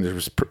 Obviously, when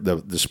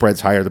the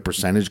spread's higher, the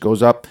percentage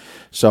goes up.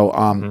 So,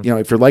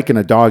 if you're liking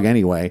a dog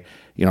anyway,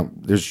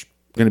 there's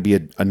going to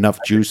be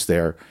enough juice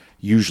there,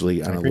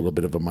 usually on a little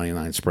bit of a money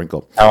line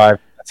sprinkle.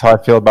 That's how I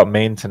feel about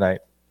Maine tonight.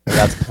 And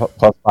that's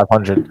plus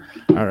 500.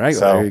 All right,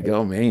 So, well, there you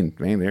go, Maine.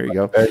 There you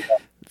go.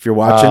 If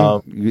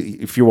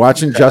you're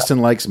watching, Justin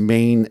likes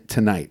Maine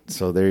tonight.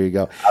 So there you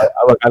go.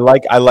 I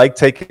like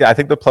taking. I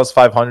think the plus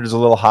 500 is a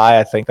little high.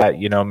 I think that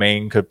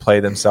Maine could play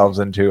themselves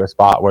into a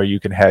spot where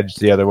you can hedge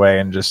the other way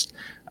and just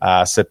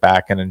sit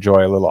back and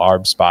enjoy a little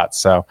arb spot.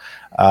 So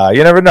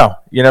you never know.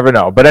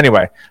 But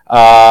anyway,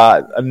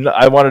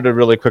 I wanted to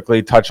really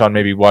quickly touch on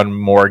maybe one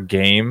more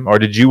game. Or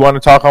did you want to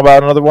talk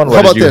about another one? How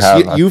about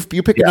this?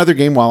 You pick another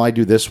game while I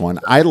do this one.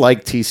 I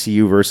like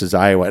TCU versus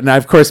Iowa. And,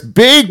 of course,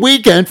 big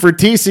weekend for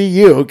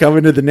TCU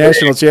coming to the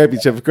national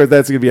championship. Of course,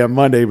 that's going to be on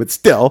Monday, but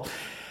still.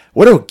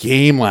 What a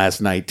game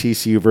last night,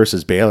 TCU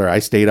versus Baylor. I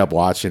stayed up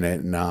watching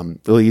it, and a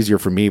little easier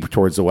for me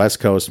towards the West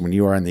Coast when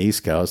you are on the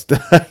East Coast.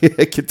 I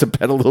get to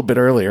bed a little bit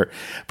earlier,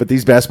 but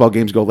these basketball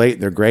games go late,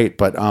 and they're great.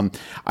 But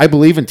I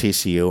believe in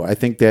TCU. I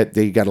think that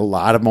they got a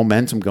lot of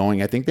momentum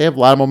going. I think they have a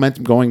lot of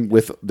momentum going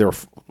with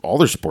all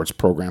their sports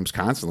programs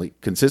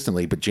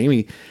consistently. But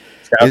Jamie,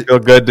 I feel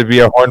good to be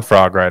a Horned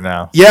Frog right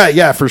now.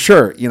 Yeah, for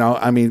sure.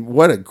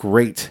 What a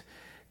great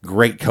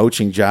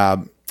coaching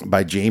job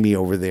by Jamie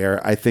over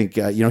there. I think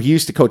he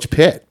used to coach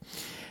Pitt,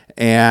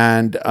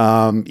 and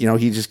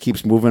he just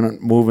keeps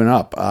moving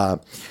up. I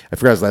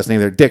forgot his last name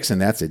there, Dixon.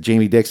 That's it,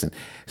 Jamie Dixon.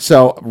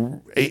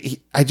 So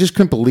I just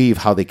couldn't believe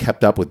how they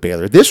kept up with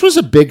Baylor. This was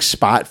a big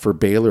spot for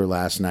Baylor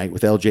last night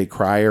with LJ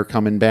Cryer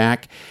coming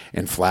back,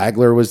 and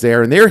Flagler was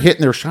there, and they were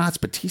hitting their shots.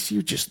 But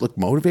TCU just looked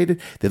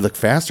motivated. They look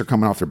fast. They're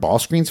coming off their ball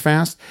screens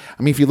fast.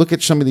 I mean, if you look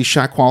at some of these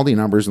shot quality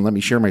numbers, and let me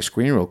share my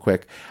screen real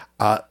quick.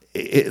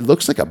 It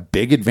looks like a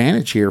big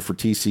advantage here for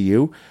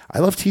TCU. I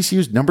love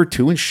TCU's number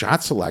 2 in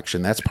shot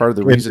selection. That's part of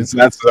the reason.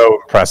 That's so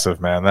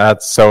impressive, man.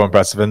 That's so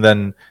impressive. And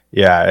then,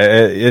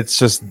 it's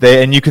just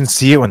and you can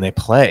see it when they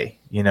play.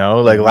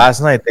 Like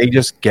last night, they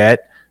just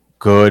get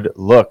good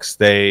looks.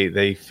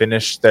 They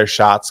finish their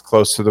shots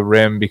close to the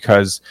rim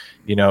because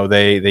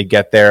they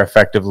get there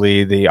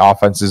effectively. The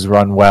offenses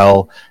run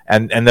well,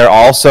 and they're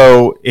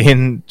also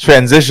in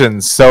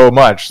transition so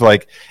much,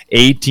 like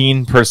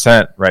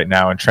 18% right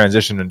now in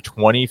transition and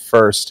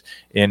 21st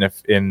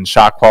in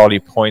shot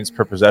quality points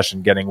per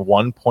possession, getting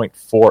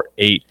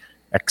 1.48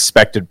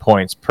 expected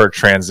points per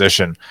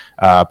transition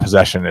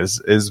possession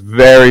is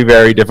very,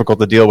 very difficult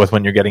to deal with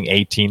when you're getting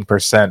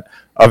 18%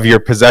 of your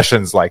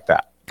possessions like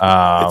that.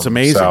 It's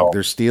amazing. So,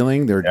 they're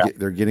stealing.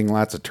 They're getting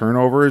lots of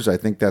turnovers. I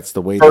think that's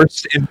the way.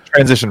 First in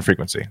transition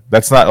frequency.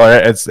 That's not.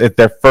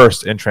 They're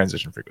first in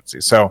transition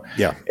frequency. So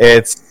they're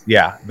just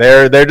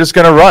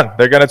going to run.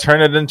 They're going to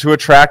turn it into a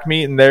track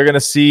meet, and they're going to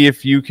see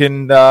if you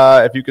can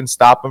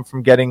stop them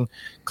from getting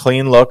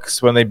clean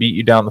looks when they beat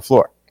you down the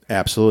floor.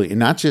 Absolutely, and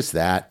not just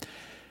that.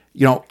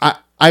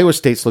 Iowa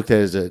State's looked at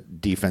as a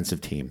defensive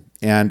team,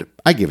 and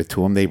I give it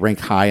to them. They rank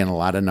high in a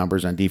lot of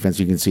numbers on defense.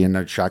 You can see in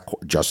their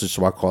justice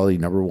shot quality,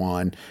 number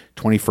 1,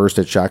 21st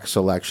at shot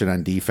selection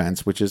on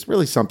defense, which is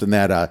really something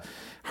that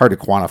hard to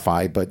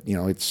quantify, but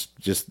it's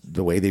just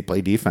the way they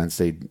play defense.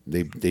 They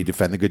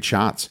defend the good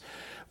shots.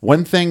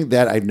 One thing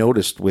that I've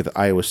noticed with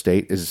Iowa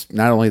State is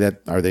not only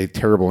that are they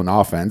terrible in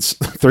offense,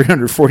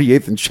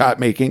 348th in shot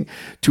making,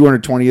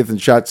 220th in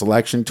shot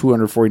selection,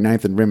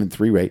 249th in rim and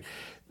 3 rate.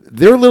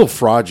 They're a little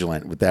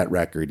fraudulent with that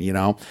record, I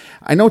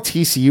know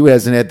TCU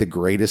hasn't had the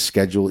greatest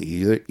schedule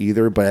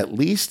either, but at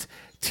least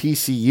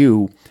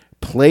TCU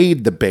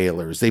played the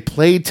Baylors. They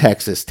played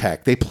Texas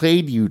Tech. They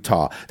played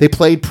Utah. They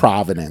played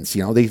Providence.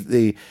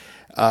 They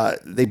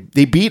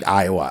beat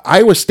Iowa.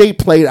 Iowa State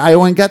played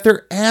Iowa and got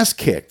their ass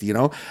kicked,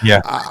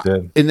 Yeah,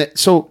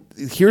 so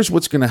here's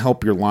what's going to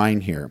help your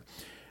line here.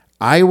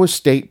 Iowa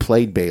State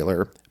played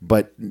Baylor,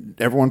 but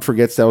everyone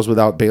forgets that was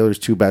without Baylor's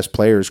 2 best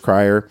players,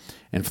 Cryer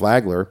and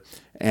Flagler.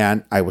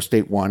 And Iowa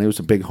State won. It was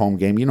a big home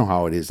game. You know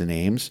how it is in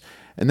Ames.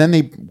 And then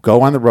they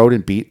go on the road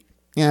and beat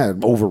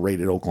an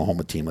overrated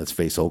Oklahoma team. Let's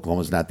face it,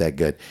 Oklahoma's not that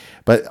good.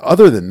 But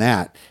other than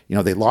that,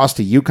 they lost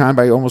to UConn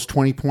by almost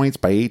 20 points,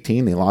 by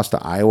 18. They lost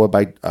to Iowa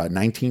by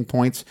 19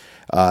 points.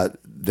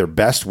 Their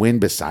best win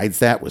besides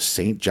that was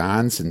St.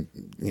 John's. And,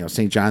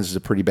 St. John's is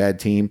a pretty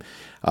bad team.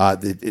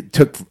 It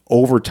took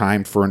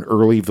overtime for an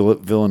early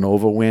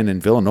Villanova win,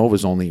 and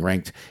Villanova's only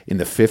ranked in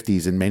the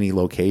 50s in many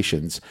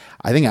locations.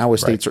 I think Iowa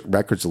State's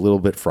record's a little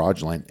bit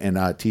fraudulent, and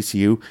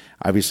TCU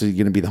obviously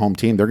going to be the home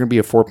team. They're going to be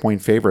a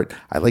 4-point favorite.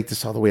 I like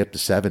this all the way up to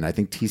 7. I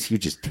think TCU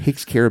just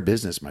takes care of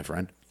business, my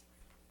friend.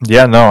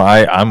 Yeah, no,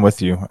 I'm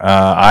with you.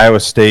 Iowa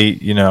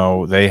State,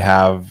 they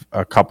have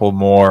a couple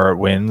more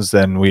wins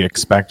than we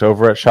expect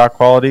over at shot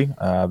quality.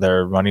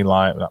 Their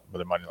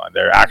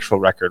their actual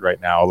record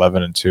right now,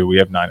 11-2. We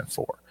have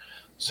 9-4.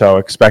 So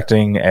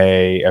expecting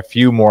a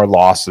few more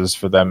losses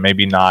for them,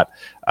 maybe not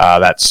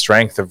that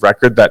strength of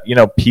record that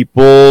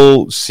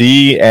people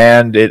see,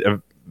 and it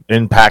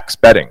impacts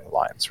betting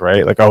lines,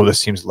 right? Like, oh, this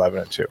team's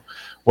 11-2.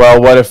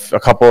 well, what if a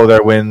couple of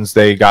their wins,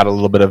 they got a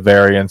little bit of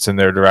variance in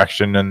their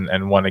direction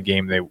and won a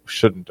game they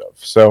shouldn't have?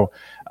 So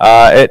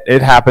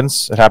it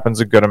happens. It happens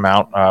a good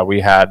amount. We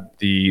had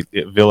the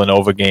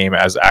Villanova game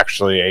as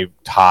actually a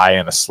tie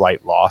and a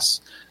slight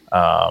loss.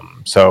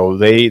 So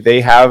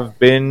they have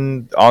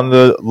been on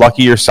the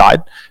luckier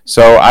side.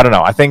 So I don't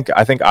know. I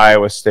think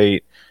Iowa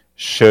State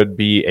should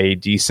be a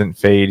decent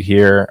fade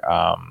here.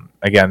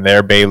 Again,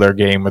 their Baylor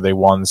game where they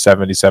won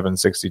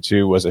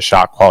 77-62 was a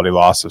shot quality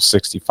loss of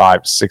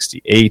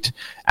 65-68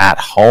 at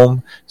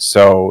home.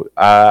 So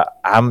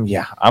I'm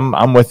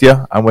with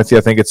you. I'm with you.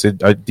 I think it's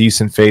a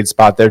decent fade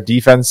spot. Their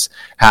defense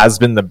has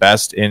been the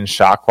best in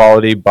shot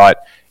quality,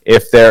 but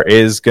if there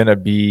is going to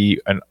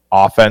be an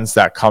offense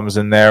that comes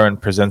in there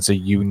and presents a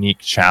unique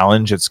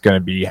challenge, it's going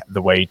to be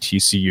the way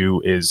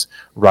TCU is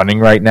running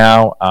right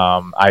now.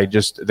 I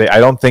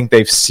don't think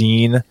they've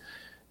seen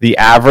the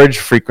average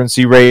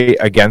frequency rate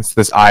against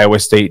this Iowa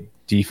State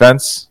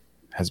defense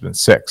has been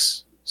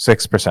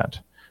 6%.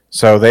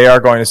 So they are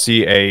going to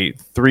see a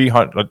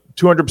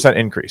 200%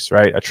 increase,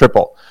 right? A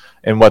triple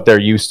in what they're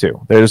used to.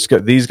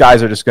 These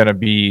guys are just going to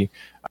be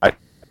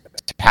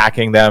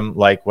attacking them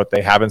like what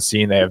they haven't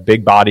seen. They have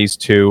big bodies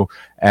too,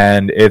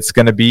 and it's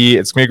going to be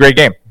a great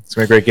game. It's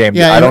going to be a great game.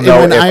 Yeah, I don't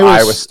know if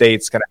Iowa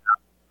State's going to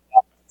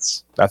have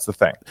offense. That's the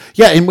thing.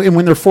 Yeah, and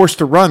when they're forced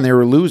to run, they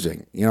were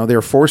losing. They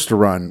were forced to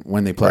run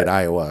when they played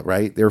Iowa,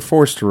 right? They were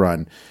forced to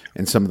run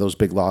in some of those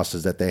big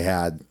losses that they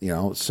had,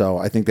 So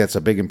I think that's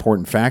a big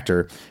important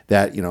factor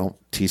that,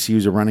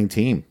 TCU's a running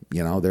team.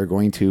 They're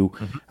going to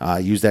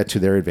use that to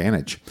their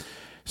advantage.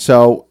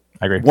 So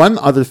I agree. One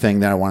other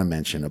thing that I want to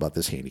mention about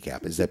this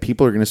handicap is that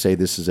people are going to say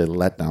this is a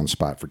letdown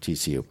spot for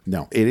TCU.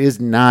 No, it is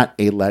not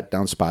a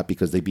letdown spot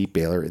because they beat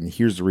Baylor, and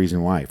here's the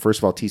reason why.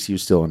 First of all, TCU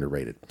is still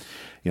underrated.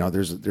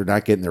 They're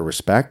not getting their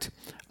respect.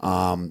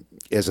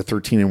 As a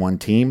 13-1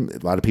 team,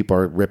 a lot of people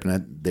are ripping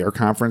at their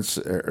conference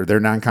or their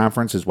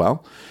non-conference as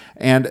well.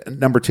 And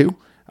number two,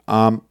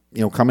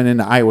 coming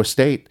into Iowa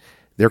State,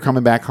 they're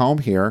coming back home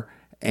here,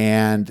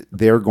 and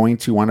they're going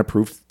to want to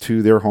prove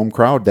to their home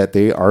crowd that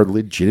they are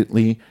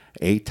legitimately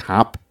a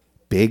top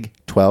Big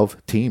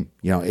 12 team.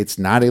 It's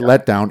not a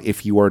letdown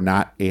if you are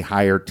not a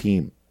higher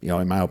team,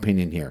 in my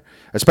opinion here,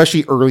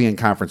 especially early in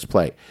conference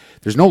play.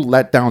 There's no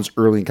letdowns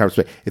early in conference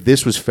play. If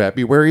this was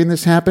February and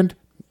this happened,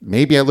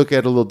 maybe I look at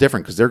it a little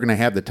different because they're going to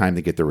have the time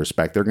to get their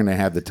respect. They're going to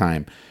have the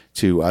time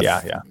to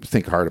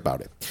think hard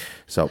about it.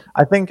 So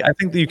I think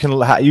that you can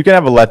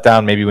have a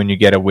letdown maybe when you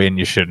get a win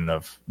you shouldn't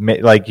have.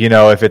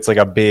 If it's like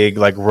a big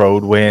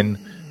road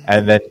win,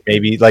 and then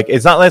maybe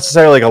it's not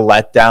necessarily like a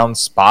letdown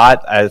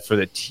spot for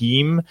the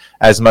team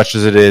as much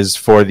as it is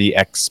for the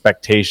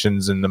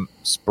expectations and the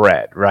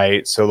spread,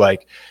 right? So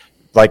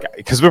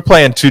because we're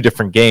playing two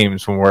different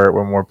games when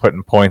we're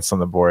putting points on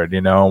the board,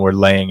 and we're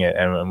laying it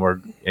and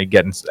we're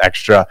getting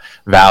extra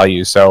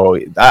value. So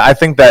I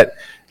think that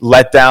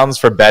letdowns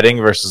for betting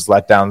versus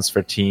letdowns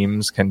for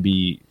teams can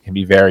be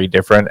very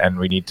different, and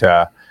we need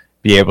to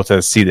be able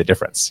to see the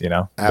difference.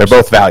 They're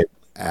both valuable.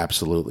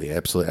 Absolutely. I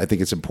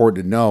think it's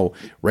important to know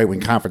right when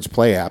conference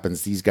play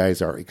happens, these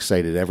guys are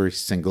excited every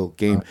single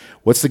game.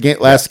 What's the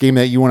last game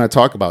that you want to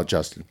talk about,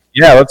 Justin?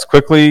 Yeah, let's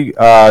quickly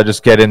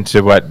just get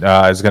into what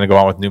is going to go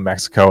on with New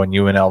Mexico and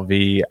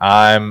UNLV.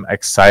 I'm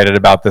excited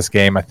about this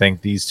game. I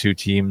think these two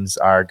teams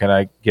are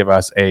going to give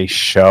us a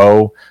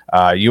show.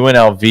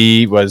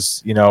 UNLV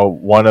was,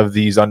 one of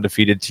these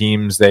undefeated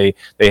teams. They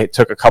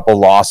took a couple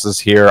losses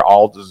here,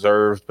 all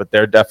deserved, but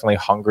they're definitely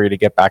hungry to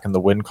get back in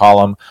the win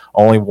column.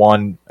 Only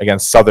won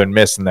against Southern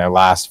Miss in their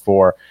last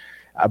four.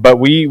 But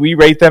we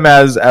rate them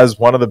as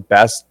one of the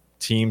best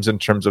teams in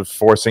terms of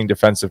forcing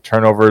defensive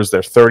turnovers. They're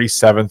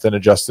 37th in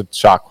adjusted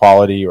shot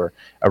quality or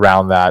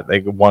around that.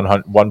 They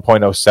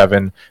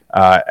 1.07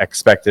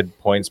 expected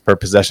points per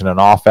possession on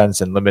offense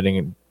and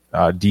limiting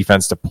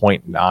defense to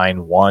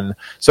 0.91.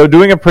 So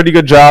doing a pretty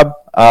good job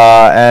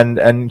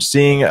and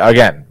seeing,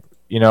 again,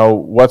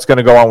 what's going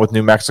to go on with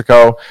New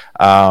Mexico.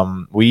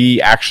 We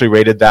actually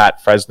rated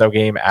that Fresno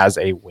game as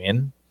a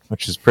win,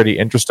 which is pretty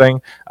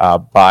interesting,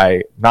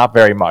 by not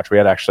very much. We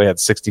actually had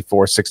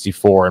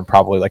 64-64 and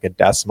probably like a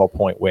decimal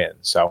point win.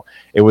 So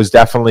it was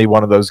definitely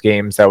one of those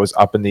games that was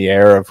up in the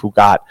air of who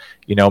got,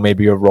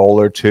 maybe a roll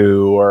or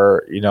two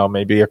or,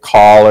 maybe a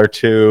call or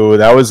two.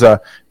 That was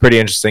a pretty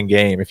interesting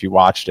game if you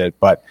watched it.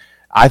 But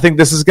I think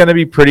this is going to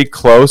be pretty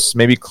close,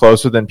 maybe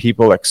closer than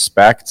people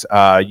expect.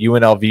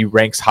 UNLV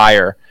ranks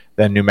higher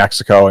than New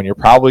Mexico, and you're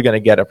probably going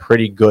to get a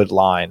pretty good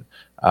line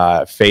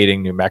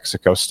fading New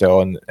Mexico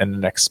still and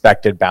an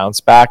expected bounce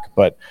back,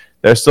 but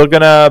they're still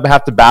going to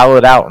have to battle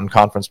it out in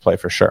conference play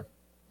for sure.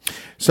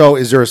 So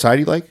is there a side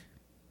you like?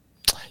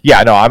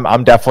 Yeah, no,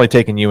 I'm definitely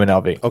taking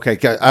UNLV. Okay,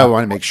 I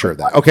want to make sure of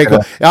that. Okay,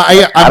 good.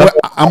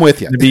 I'm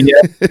with you.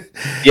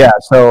 Yeah,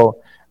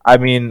 so I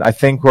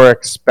think we're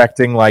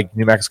expecting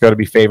New Mexico to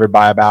be favored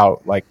by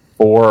about 4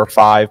 or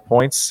 5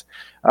 points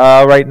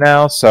right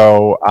now.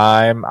 So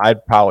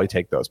I'd probably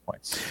take those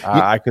points.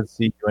 I could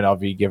see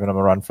UNLV giving them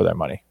a run for their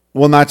money.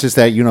 Well, not just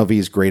that. UNLV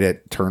is great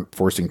at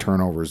forcing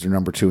turnovers. They're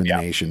number 2 in the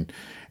nation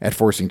at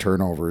forcing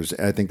turnovers.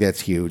 I think that's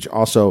huge.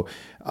 Also,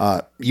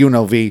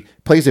 UNLV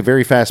plays a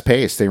very fast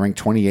pace. They rank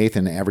 28th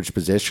in average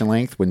possession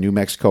length when New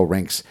Mexico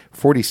ranks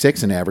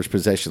 46 in average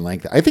possession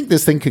length. I think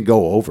this thing could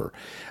go over.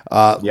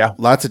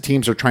 Lots of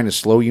teams are trying to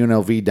slow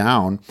UNLV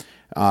down.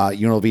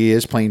 UNLV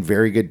is playing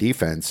very good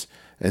defense,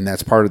 and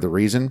that's part of the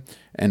reason.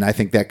 And I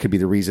think that could be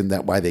the reason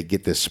that why they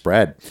get this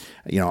spread.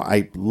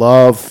 I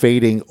love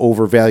fading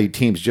overvalued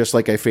teams, just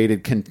like I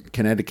faded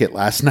Connecticut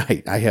last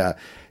night. I,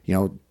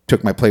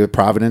 took my play with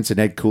Providence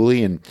and Ed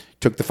Cooley and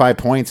took the 5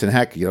 points. And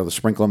heck, the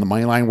sprinkle on the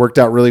money line worked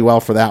out really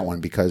well for that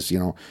one because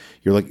you're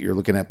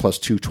looking at plus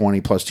 220,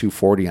 plus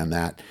 240 on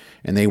that.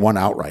 And they won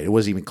outright. It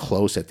wasn't even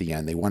close at the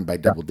end. They won by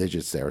double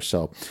digits there.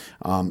 So,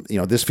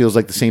 this feels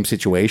like the same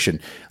situation.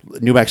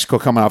 New Mexico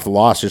coming off the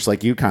loss, just like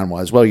UConn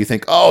was. Well, you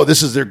think, oh,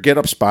 this is their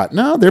get-up spot.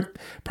 No, they're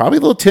probably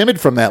a little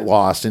timid from that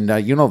loss. And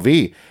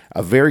UNLV,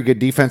 a very good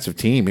defensive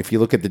team. If you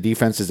look at the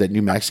defenses that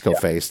New Mexico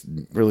faced,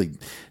 really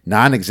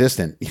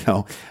non-existent.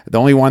 The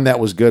only one that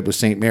was good was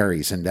St.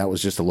 Mary's, and that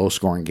was just a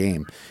low-scoring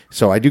game.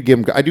 So I do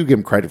give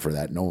them credit for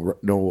that.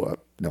 No,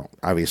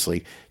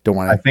 obviously don't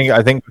want to.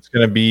 I think it's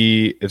going to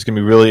be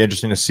really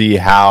interesting to see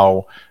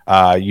how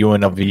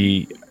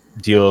UNLV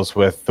deals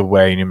with the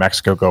way New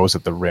Mexico goes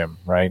at the rim.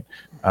 Right?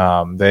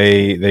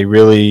 They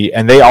really,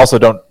 and they also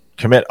don't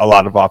commit a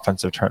lot of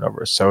offensive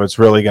turnovers. So it's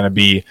really going to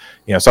be,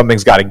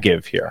 something's got to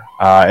give here.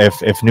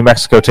 If New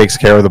Mexico takes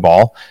care of the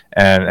ball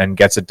and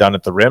gets it done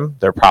at the rim,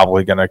 they're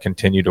probably going to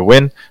continue to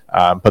win,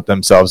 put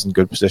themselves in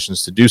good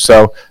positions to do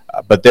so.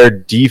 But their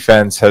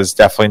defense has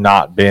definitely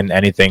not been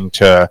anything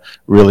to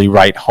really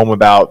write home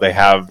about. They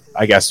have,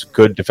 I guess,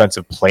 good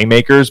defensive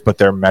playmakers, but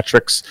their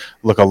metrics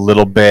look a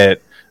little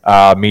bit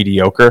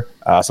mediocre.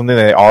 Something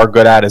they are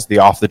good at is the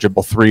off the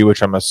dribble 3,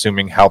 which I'm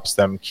assuming helps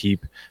them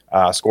keep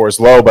scores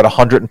low, but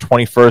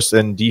 121st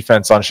in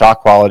defense on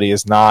shot quality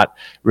is not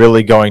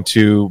really going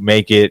to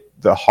make it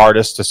the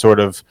hardest to sort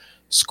of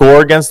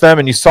score against them.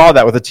 And you saw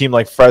that with a team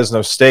like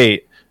Fresno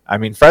State. I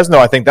mean, Fresno,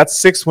 I think that's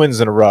 6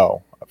 wins in a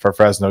row for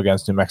Fresno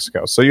against New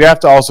Mexico. So you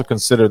have to also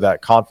consider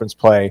that conference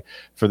play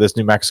for this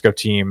New Mexico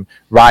team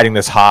riding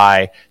this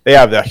high. They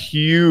have a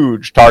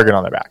huge target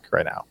on their back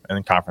right now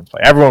in conference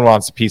play. Everyone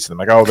wants a piece of them.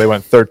 Like, oh, they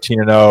went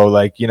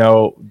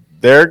 13-0.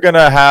 They're going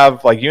to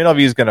have,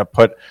 UNLV is going to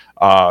put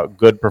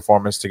good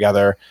performance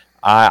together.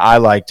 I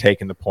like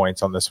taking the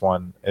points on this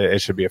one. It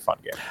should be a fun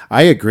game.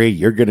 I agree.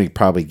 You're going to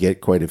probably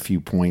get quite a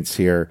few points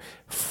here,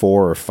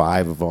 4 or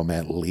 5 of them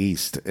at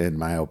least, in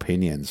my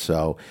opinion.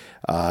 So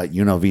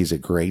UNLV is a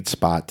great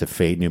spot to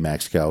fade New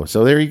Mexico.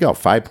 So there you go,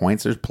 5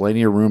 points. There's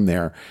plenty of room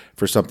there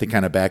for something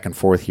kind of back and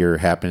forth here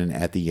happening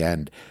at the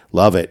end.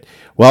 Love it.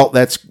 Well,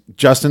 that's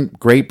Justin.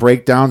 Great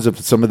breakdowns of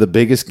some of the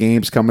biggest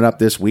games coming up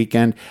this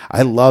weekend.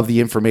 I love the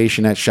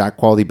information at Shot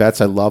Quality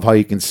Bets. I love how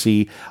you can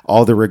see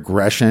all the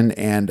regression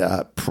and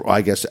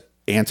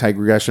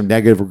anti-regression,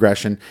 negative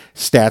regression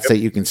stats that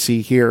you can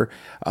see here.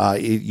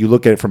 You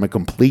look at it from a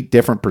complete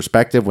different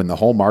perspective when the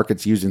whole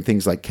market's using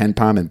things like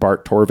KenPom and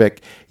Bart Torvik.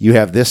 You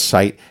have this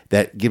site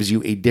that gives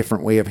you a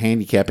different way of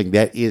handicapping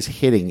that is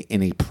hitting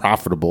in a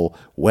profitable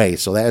way.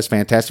 So that is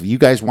fantastic. If you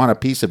guys want a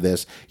piece of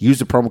this, use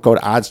the promo code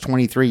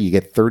ODDS23. You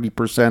get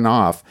 30%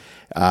 off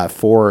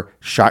for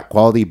Shot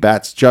Quality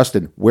Bets.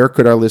 Justin, where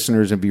could our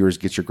listeners and viewers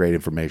get your great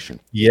information?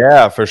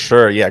 Yeah, for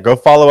sure. Yeah, go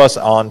follow us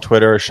on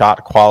Twitter,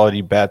 Shot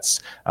Quality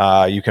Bets.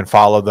 You can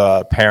follow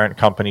the parent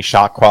company,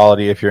 Shot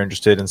Quality, if you're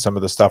interested in some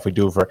of the stuff we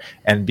do for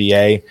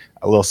NBA.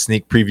 A little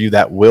sneak preview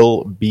that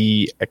will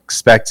be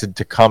expected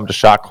to come to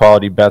Shot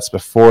Quality Bets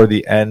before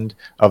the end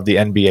of the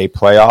NBA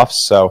playoffs.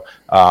 So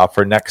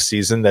for next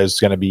season, there's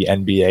going to be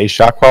NBA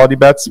Shot Quality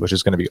Bets, which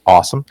is going to be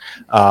awesome,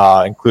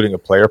 including a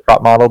player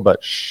prop model.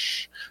 But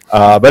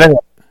anyway,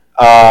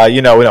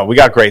 we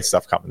got great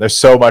stuff coming. There's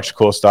so much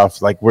cool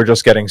stuff. We're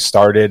just getting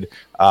started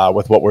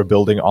with what we're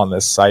building on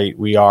this site.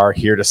 We are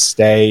here to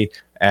stay,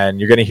 and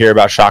you're going to hear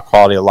about Shot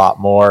Quality a lot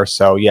more.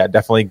 So yeah,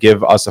 definitely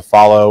give us a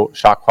follow,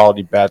 Shot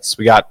Quality Bets.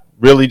 We got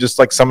really just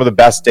some of the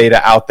best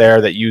data out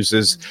there that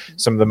uses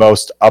some of the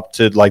most up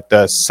to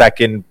the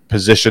second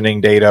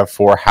positioning data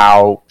for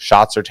how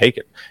shots are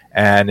taken.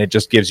 And it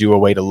just gives you a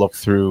way to look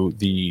through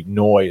the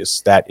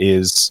noise that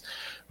is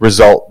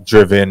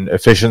result-driven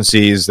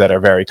efficiencies that are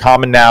very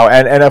common now,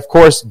 and of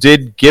course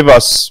did give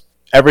us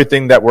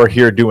everything that we're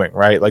here doing,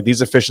 right?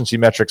 These efficiency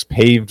metrics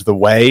paved the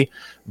way,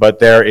 but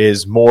there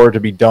is more to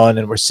be done,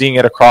 and we're seeing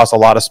it across a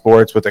lot of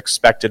sports with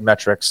expected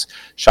metrics.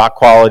 Shot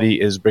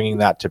Quality is bringing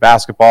that to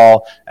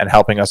basketball and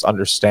helping us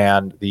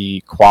understand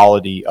the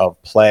quality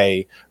of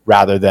play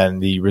rather than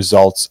the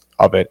results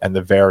of it and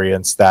the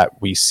variance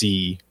that we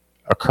see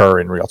occur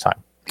in real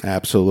time.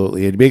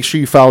 Absolutely. And make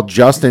sure you follow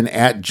Justin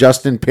at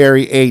Justin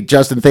Perry 8.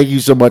 Justin, thank you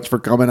so much for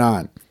coming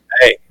on.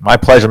 Hey, my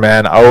pleasure,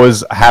 man.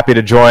 Always happy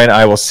to join.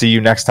 I will see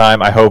you next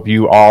time. I hope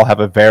you all have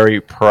a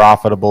very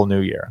profitable new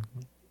year.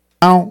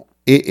 Now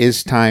it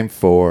is time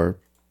for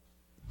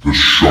The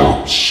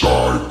Sharp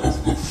Side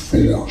of the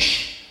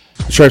Force.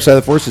 Sharp Side of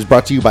the Force is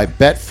brought to you by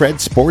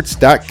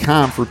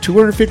BetFredSports.com. For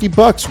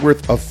 $250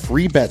 worth of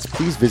free bets,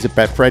 please visit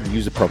Betfred and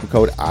use the promo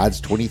code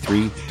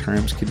ODDS23.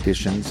 Terms,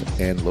 conditions,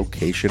 and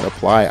location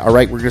apply. All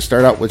right, we're going to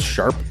start out with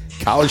Sharp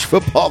College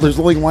football. There's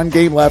only one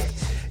game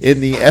left in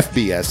the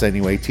FBS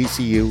anyway.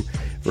 TCU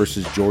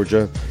versus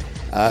Georgia.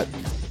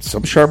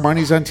 Some sharp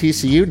money's on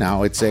TCU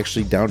now. It's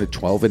actually down to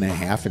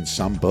 12.5 in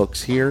some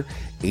books here.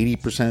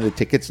 80% of the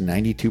tickets,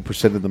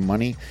 92% of the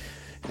money.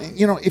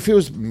 You know, if it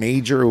was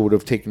major, it would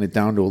have taken it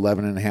down to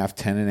 11.5,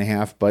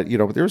 10.5. But, you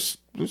know, there's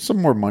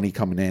some more money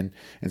coming in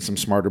and some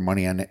smarter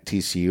money on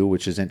TCU,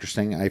 which is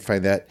interesting. I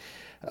find that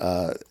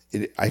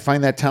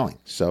telling.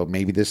 So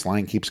maybe this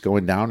line keeps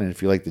going down. And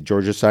if you like the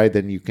Georgia side,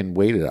 then you can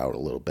wait it out a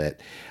little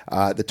bit.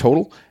 The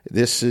total,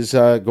 this is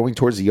going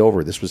towards the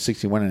over. This was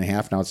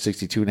 61.5. Now it's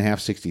 62.5,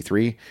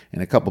 63.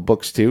 And a couple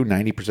books too.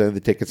 90% of the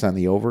tickets on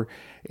the over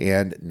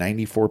and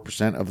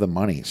 94% of the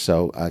money.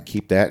 So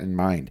keep that in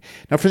mind.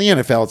 Now for the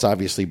NFL, it's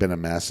obviously been a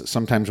mess.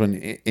 Sometimes when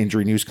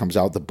injury news comes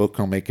out, the book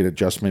will make an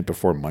adjustment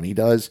before money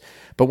does.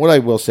 But what I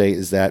will say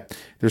is that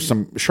there's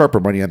some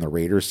sharper money on the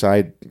Raiders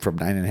side from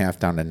 9.5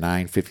 down to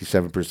 9,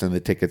 57% of the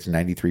tickets,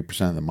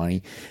 93% of the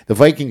money. The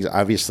Vikings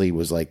obviously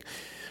was like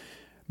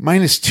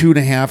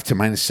 -2.5 to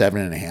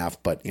 -7.5,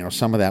 but you know,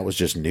 some of that was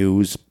just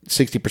news.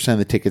 60% of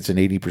the tickets and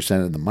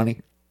 80% of the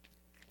money.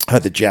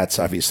 The Jets,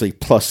 obviously,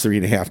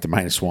 +3.5 to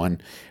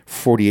 -1,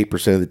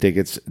 48% of the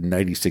tickets,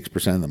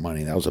 96% of the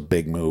money. That was a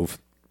big move.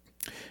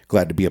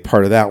 Glad to be a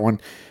part of that one.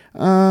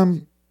 Not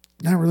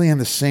really on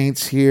the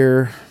Saints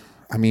here.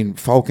 I mean,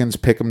 Falcons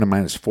pick them to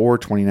 -4,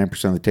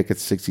 29% of the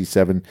tickets,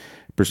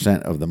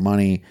 67% of the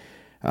money.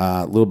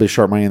 A little bit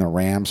sharp money in the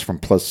Rams from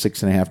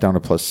 +6.5 down to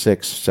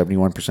 +6,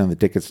 71% of the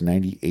tickets,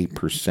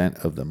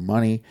 98% of the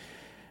money.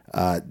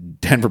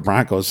 Denver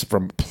Broncos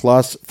from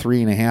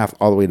 +3.5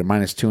 all the way to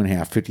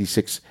 -2.5,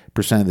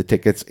 56% of the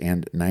tickets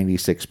and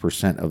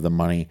 96% of the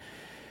money.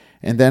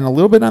 And then a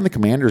little bit on the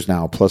Commanders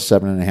now,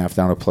 +7.5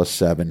 down to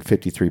 +7,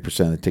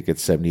 53% of the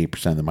tickets,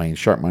 78% of the money. And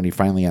sharp money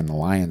finally on the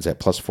Lions at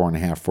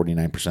 +4.5,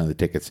 49% of the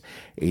tickets,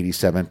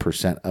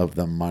 87% of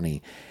the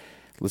money.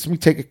 Let me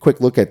take a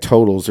quick look at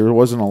totals. There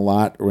wasn't a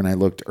lot when I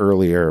looked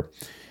earlier.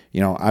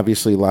 You know,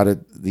 obviously a lot of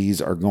these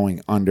are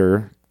going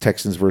under.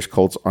 Texans versus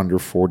Colts under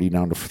 40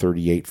 down to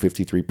 38,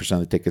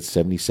 53% of the tickets,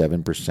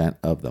 77%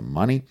 of the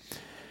money.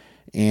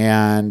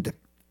 And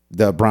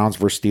the Browns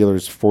versus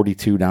Steelers,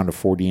 42 down to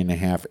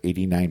 40.5,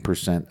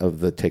 89% of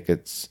the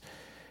tickets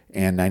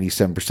and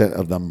 97%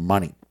 of the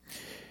money.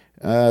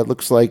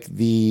 Looks like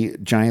the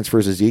Giants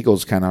versus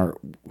Eagles kind of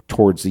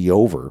towards the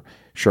over.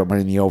 Sharp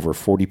money in the over,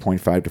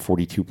 40.5 to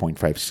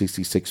 42.5,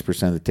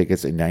 66% of the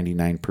tickets and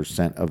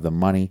 99% of the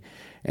money.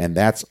 And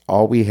that's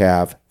all we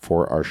have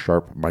for our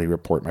Sharp Money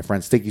Report. My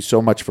friends, thank you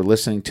so much for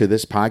listening to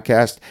this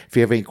podcast. If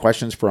you have any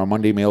questions for our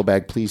Monday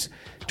mailbag, please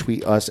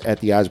tweet us at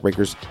The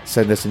Oddsbreakers.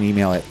 Send us an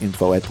email at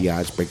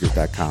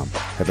info@theoddsbreakers.com.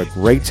 Have a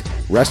great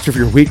rest of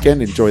your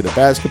weekend. Enjoy the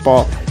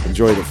basketball,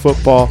 enjoy the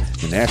football,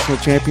 the national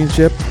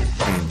championship,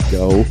 and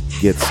go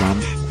get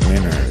some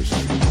winners.